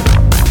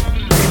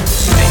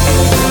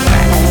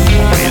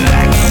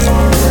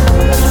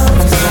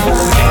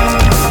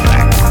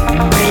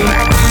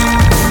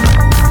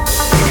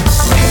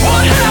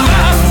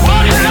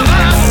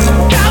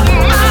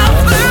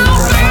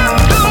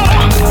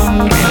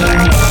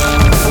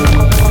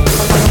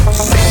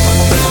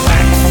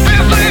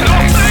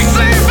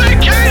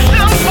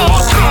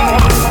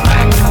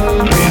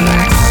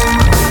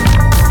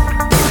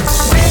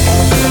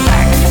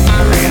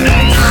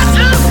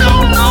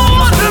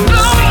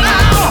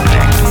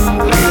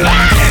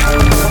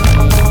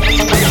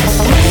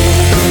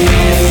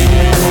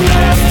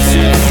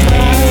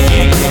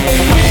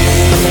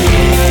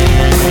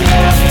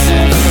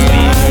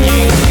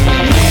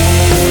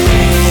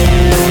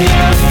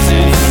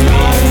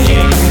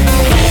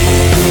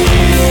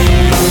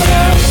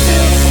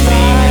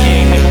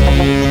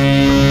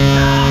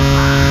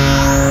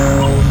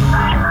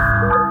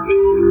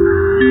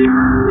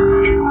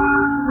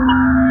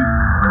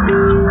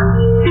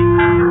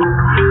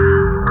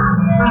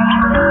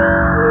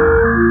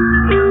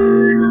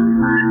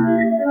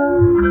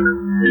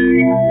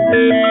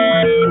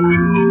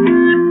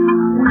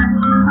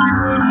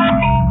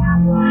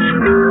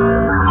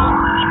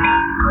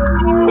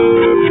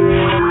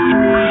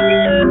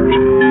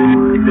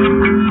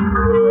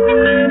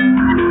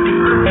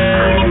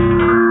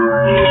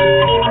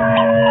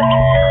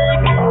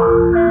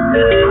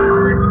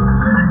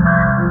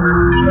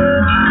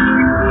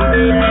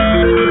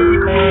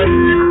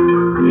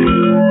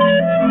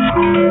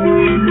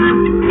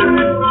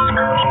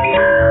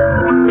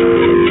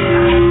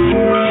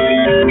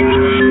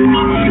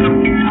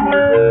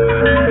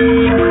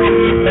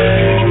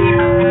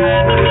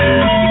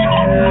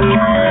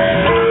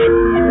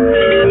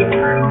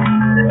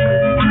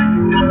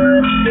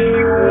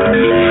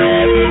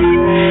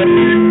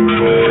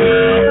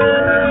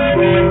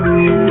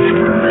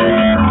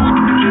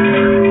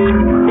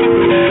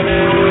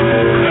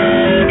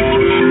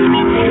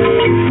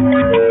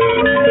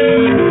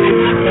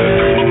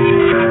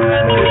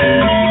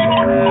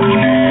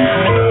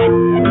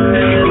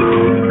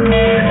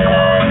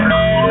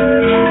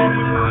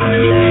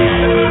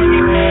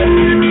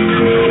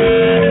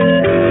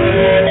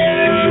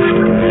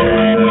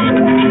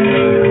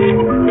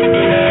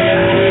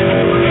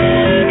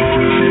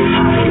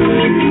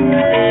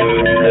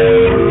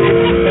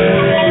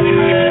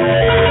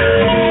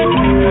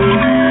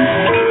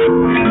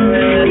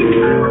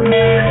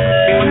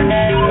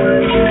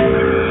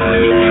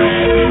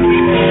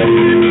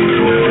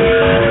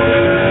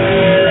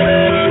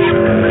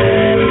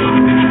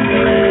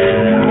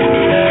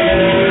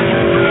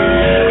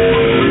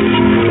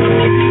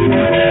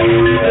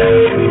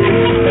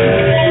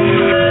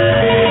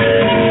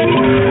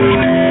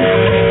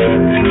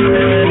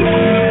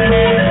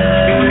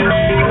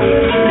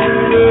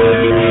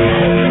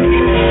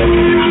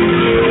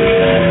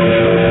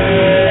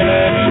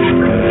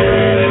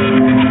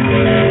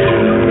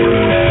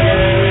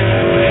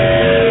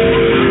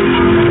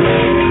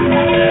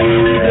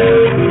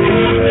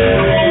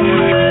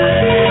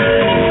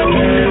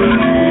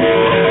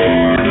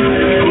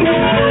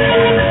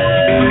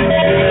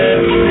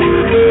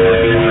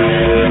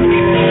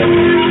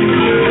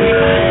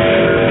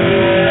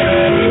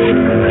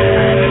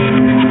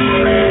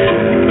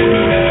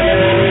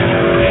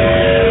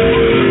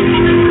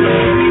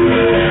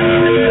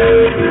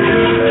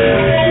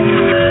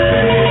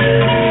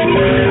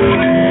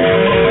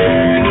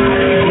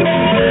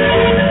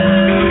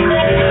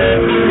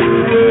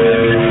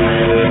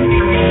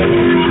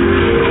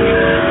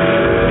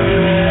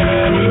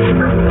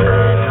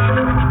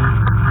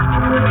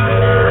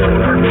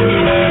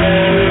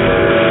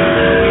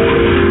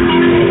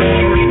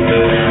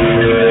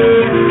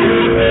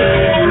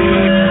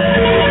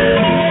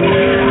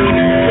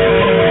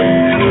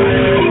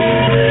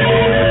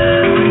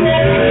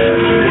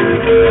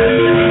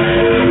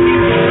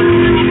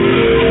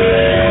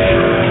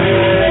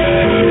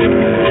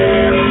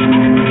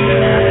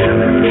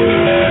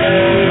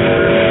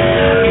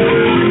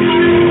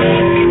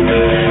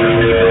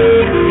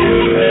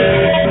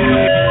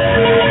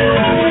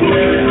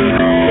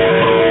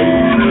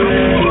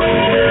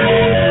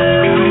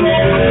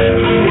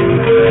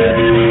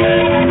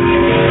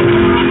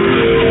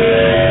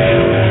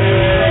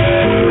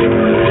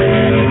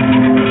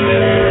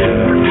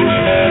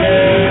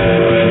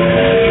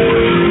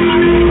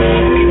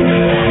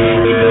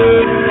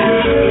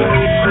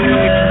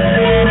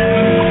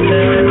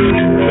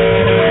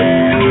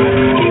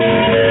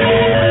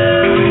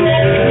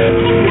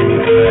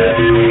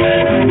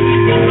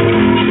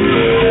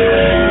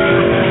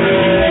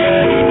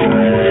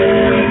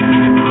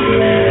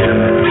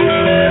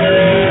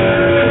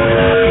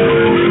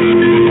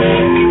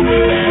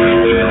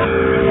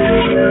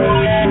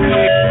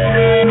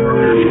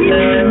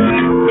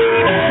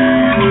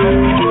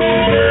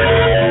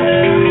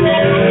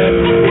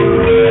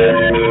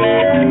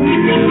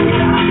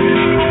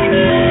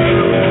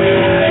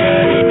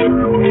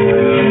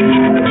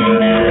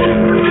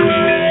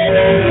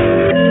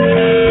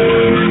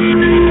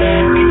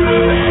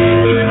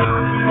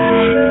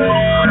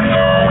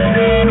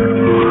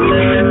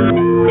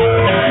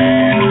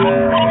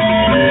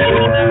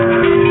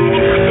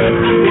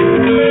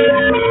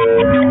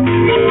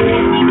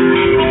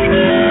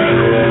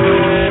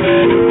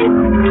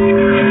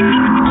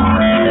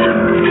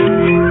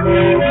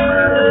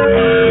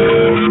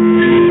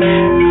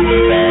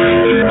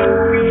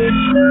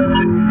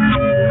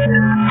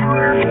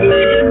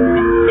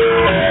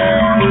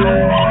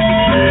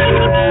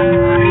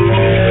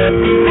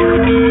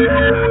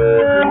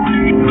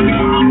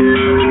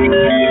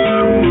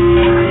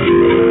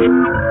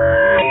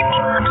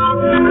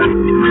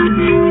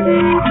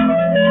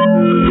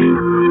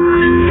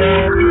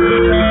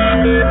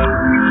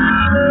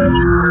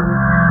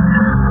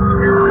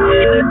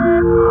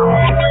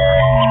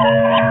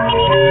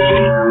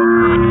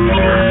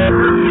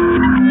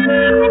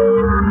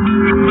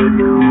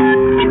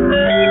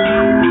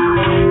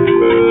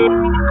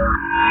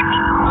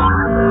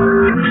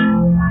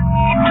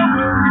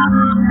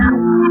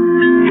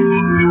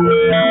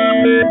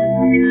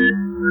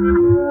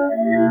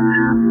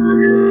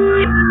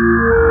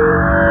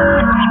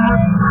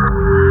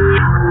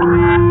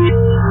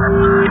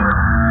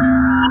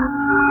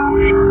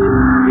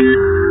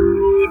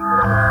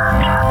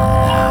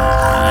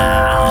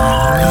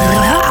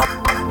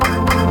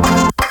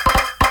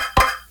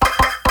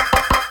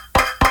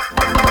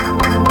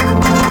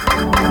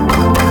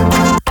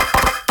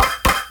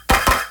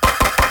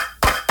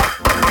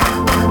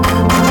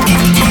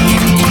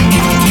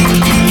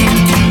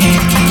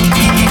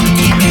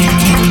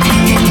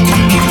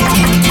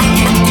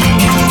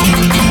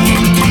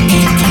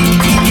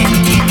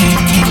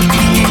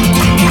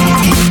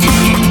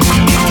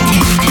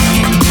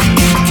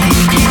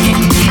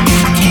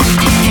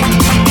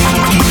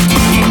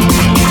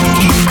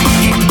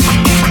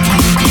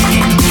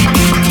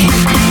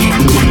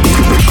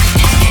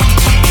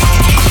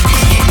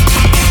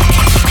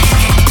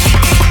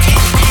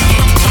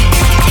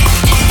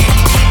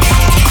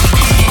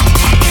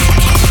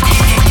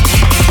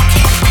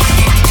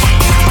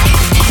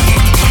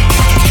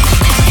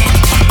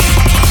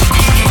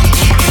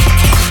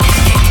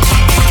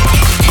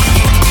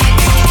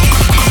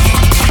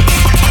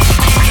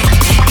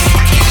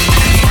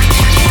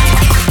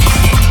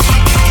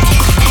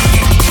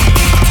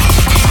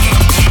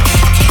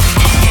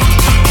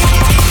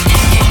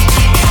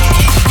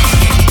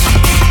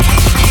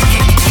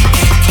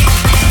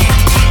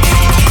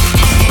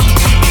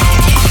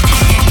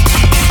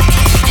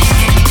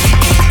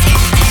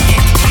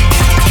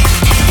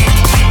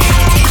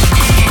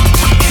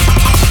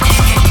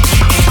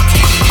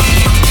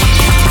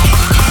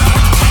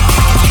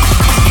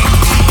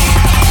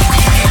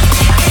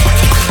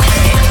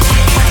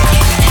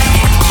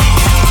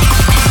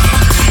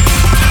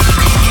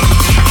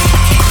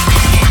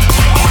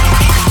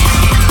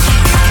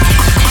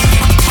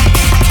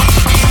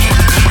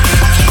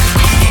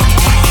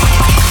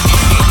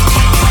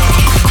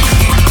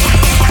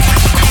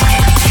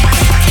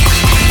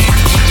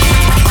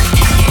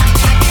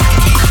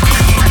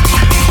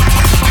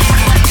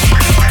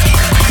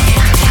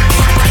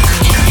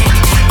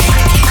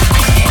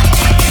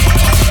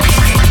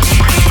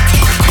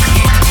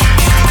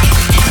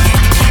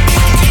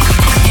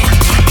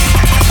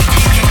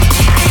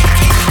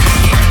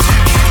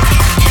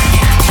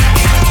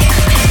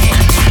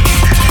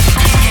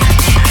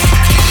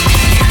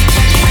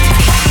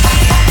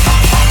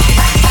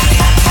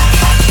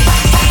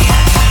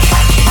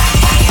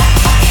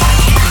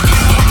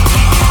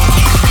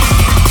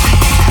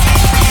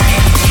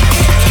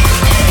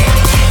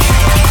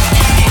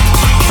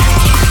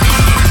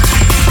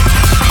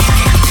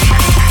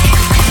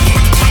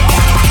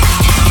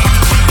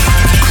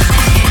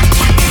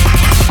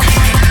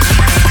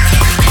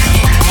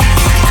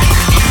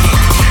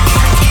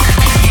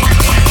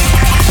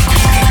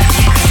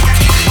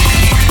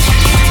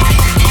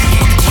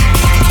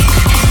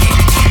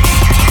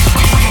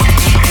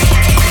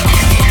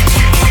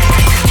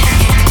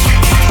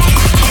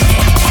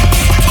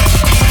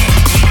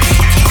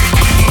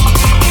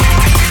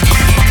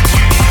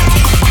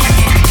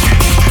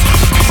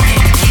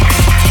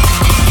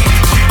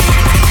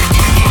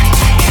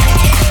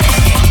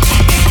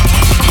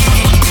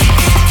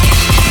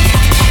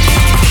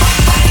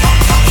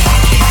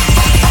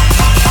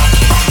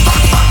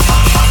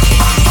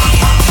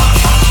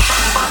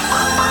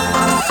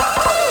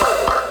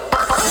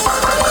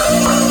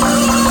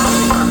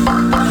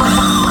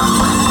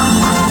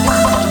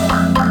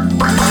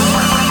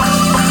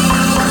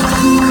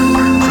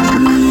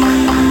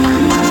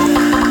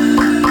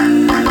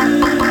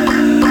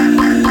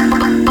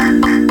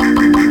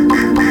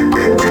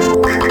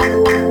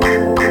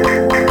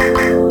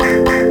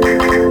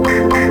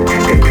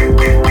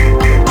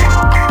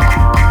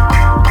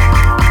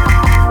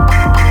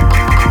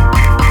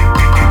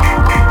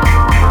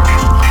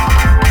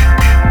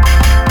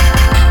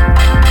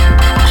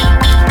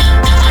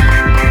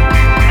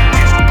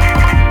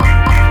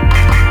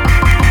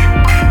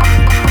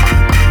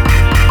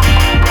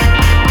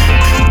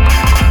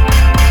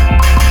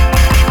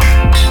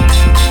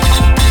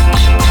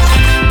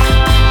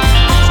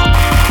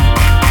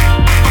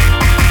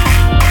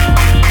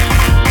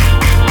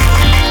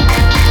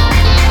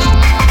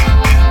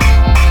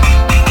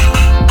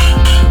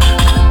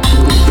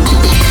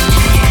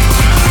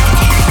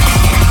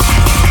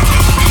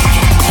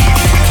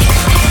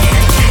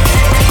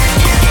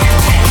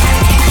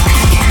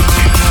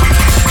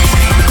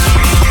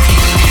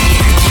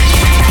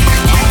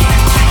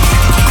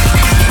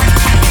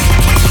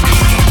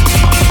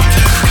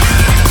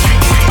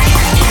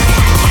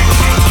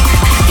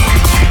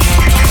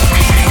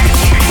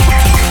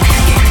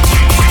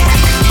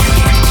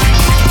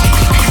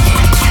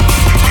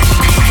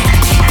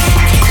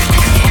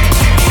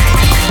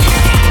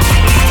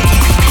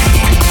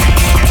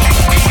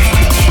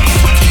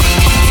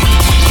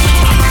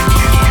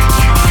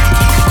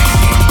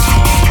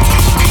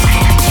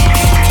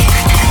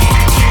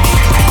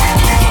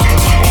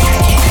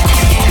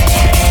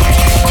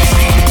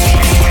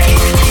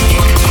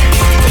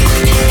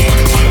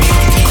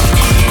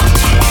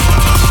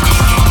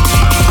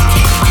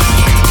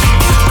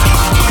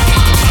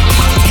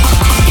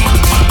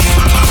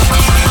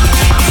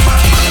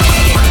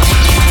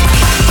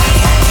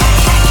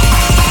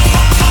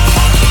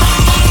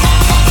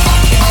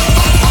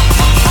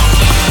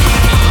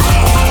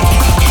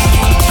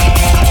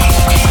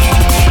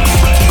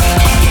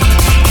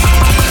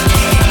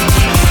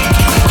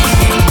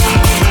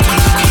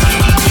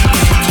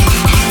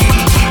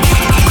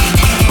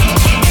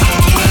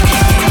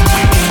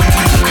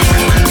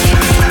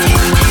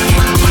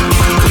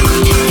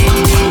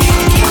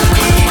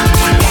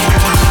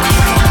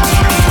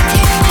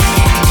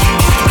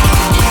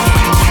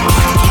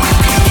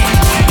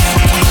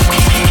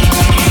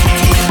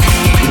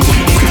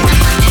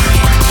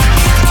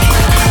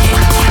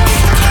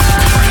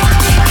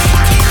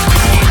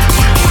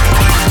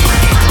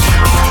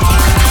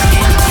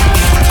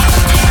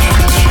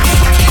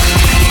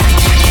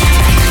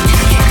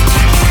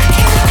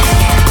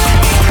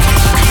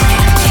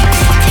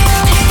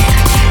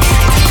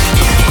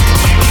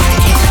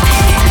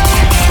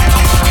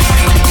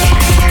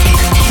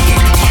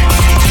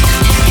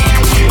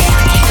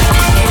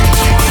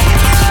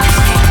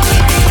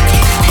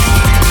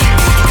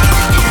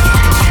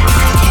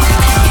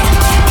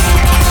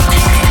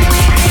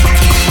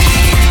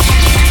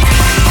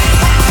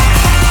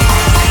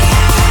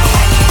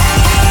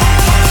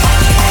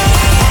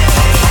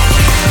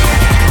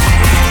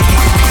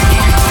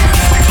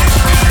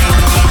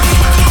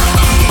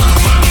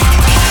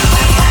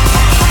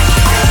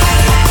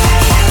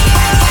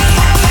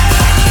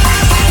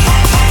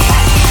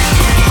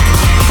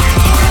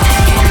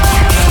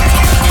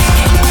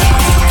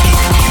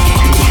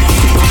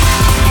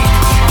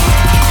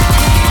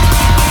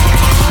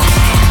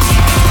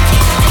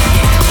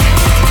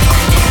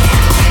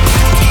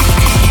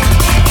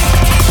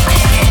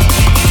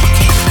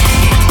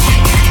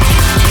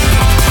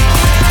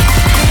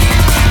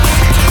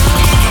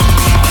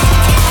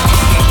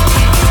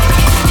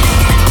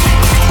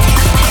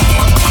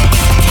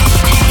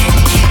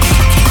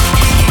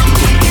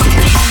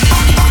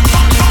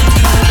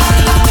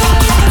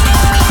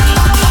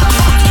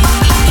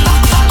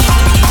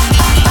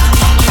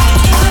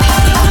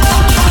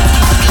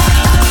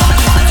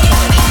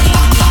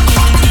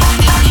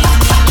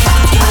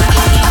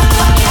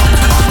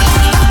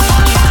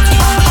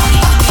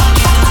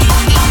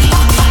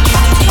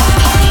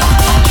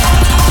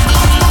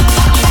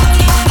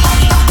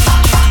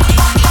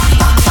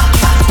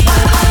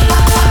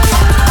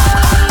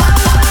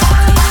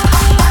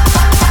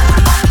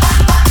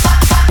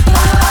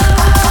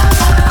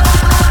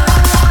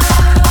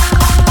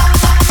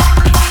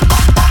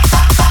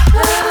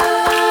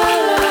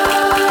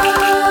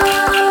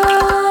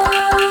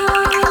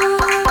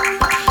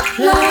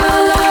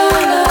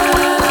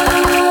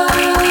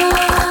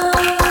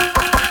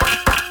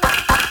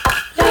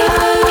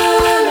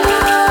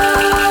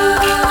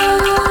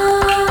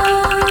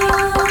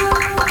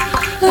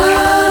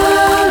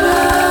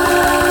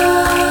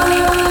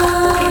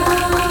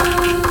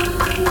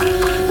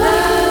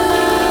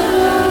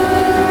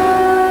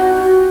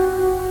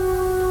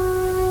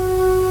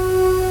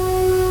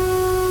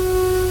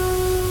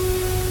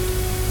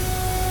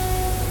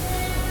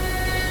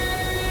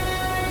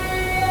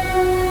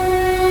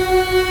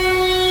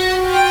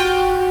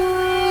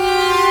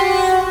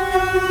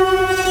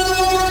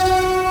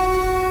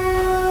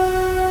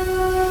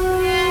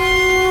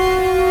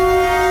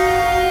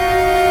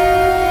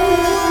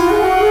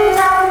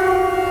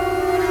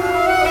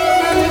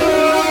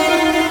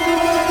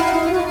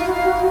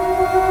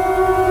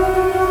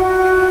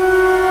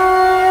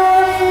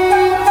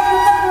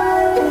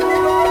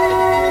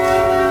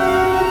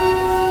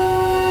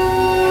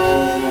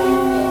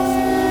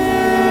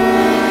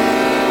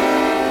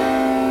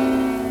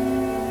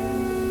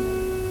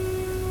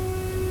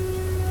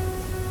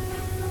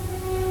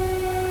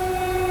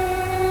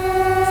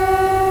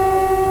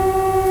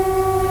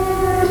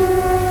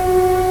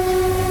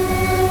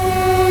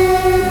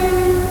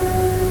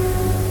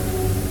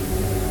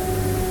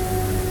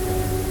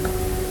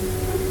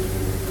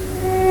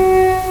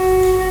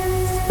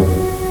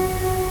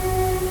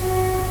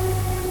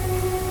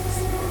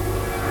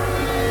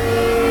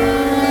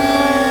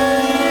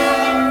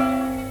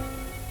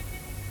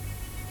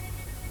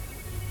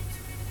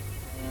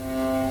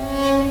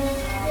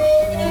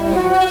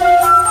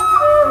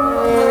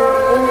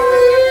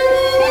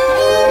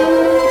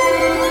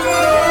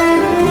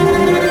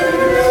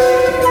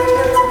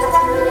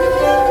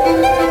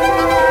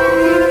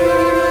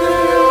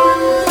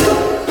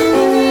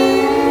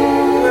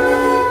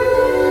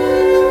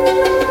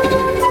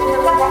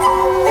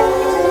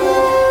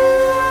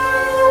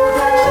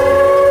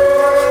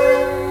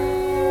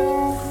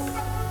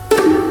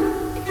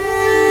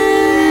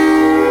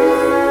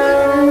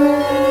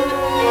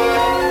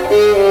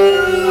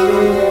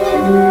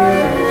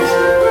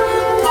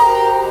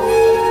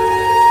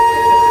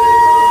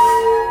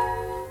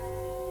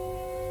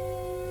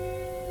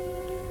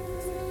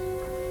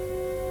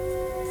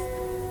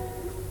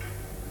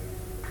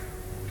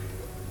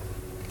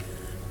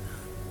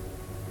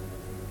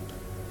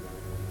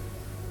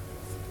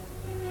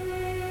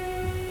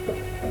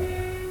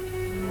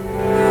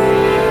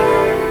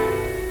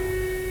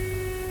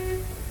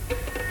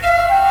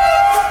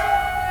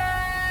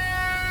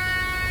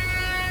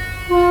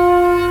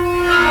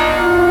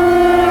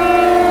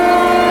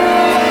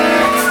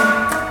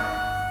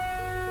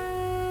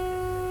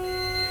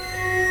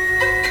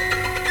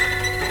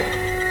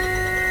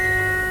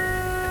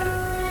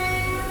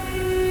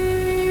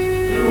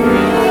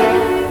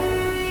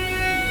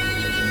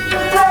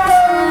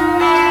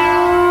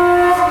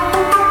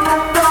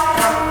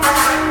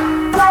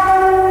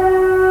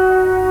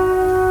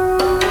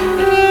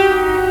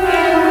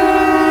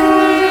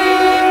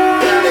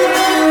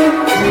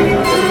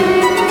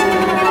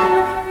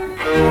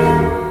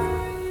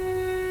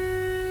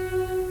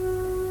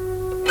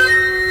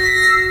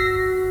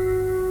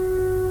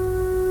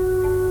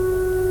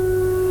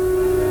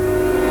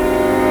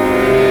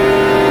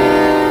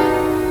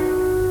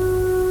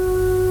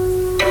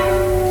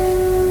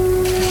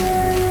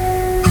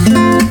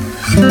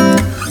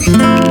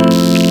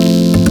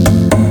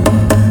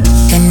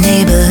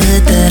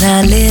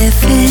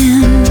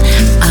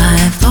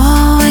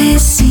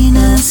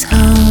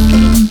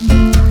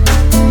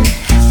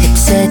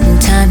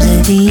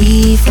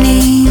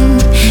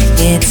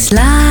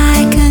 Just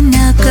like a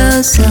nail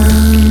goes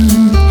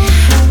on.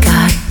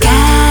 Got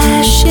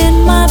cash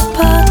in my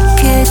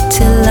pocket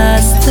to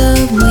last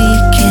the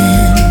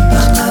weekend.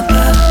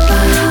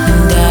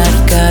 And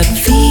I've got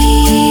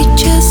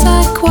features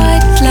I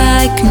quite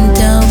like and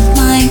don't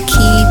mind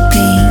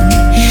keeping.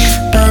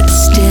 But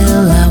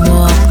still I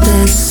walk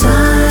the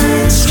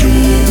side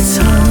streets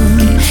home,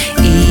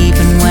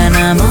 even when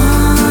I'm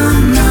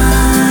on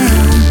my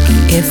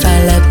own. If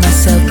I let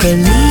myself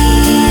believe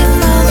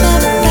all the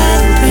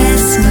bad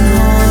press and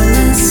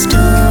horror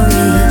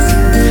stories,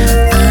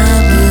 I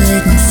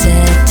wouldn't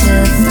set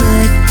a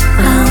foot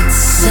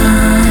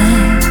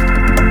outside.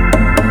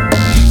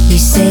 You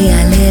say I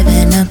live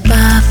in a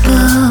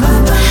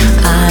bubble,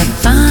 I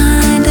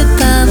find a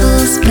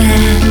bubble's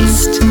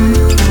best.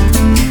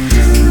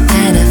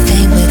 Had a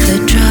thing with the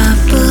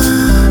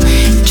trouble,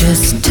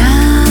 just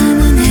turn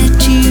and let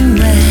you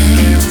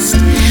rest.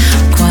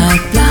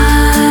 Quite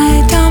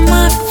light on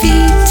my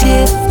feet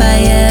if I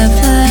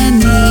ever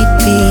need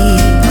be.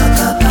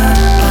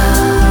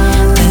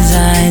 As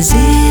I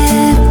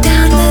zip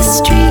down the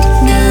street,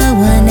 no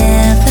one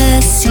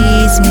ever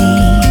sees me.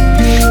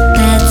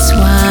 That's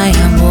why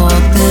I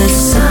walk the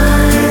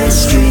side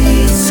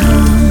streets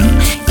home,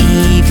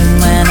 even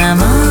when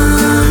I'm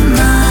on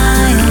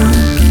my own.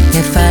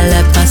 If I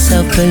let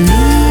myself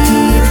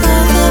believe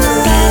all the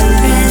bad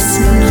press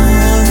and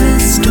horror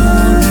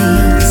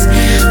stories,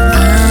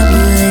 I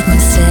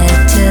wouldn't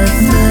set a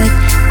foot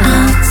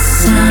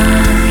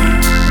outside.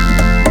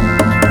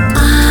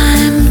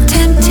 I'm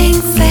tempting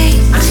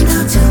fate. I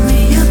know, tell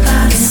me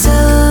about it. So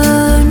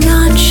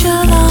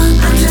nonchalant.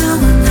 I know,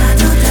 I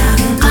don't doubt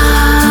it.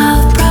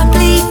 I'll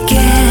probably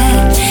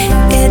get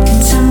it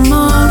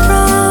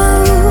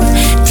tomorrow.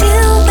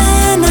 Till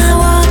then I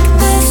walk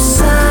the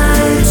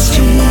side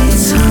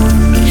streets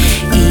home,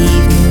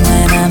 even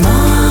when I'm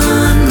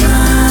on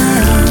my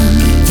own.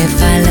 If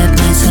I let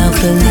myself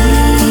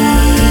believe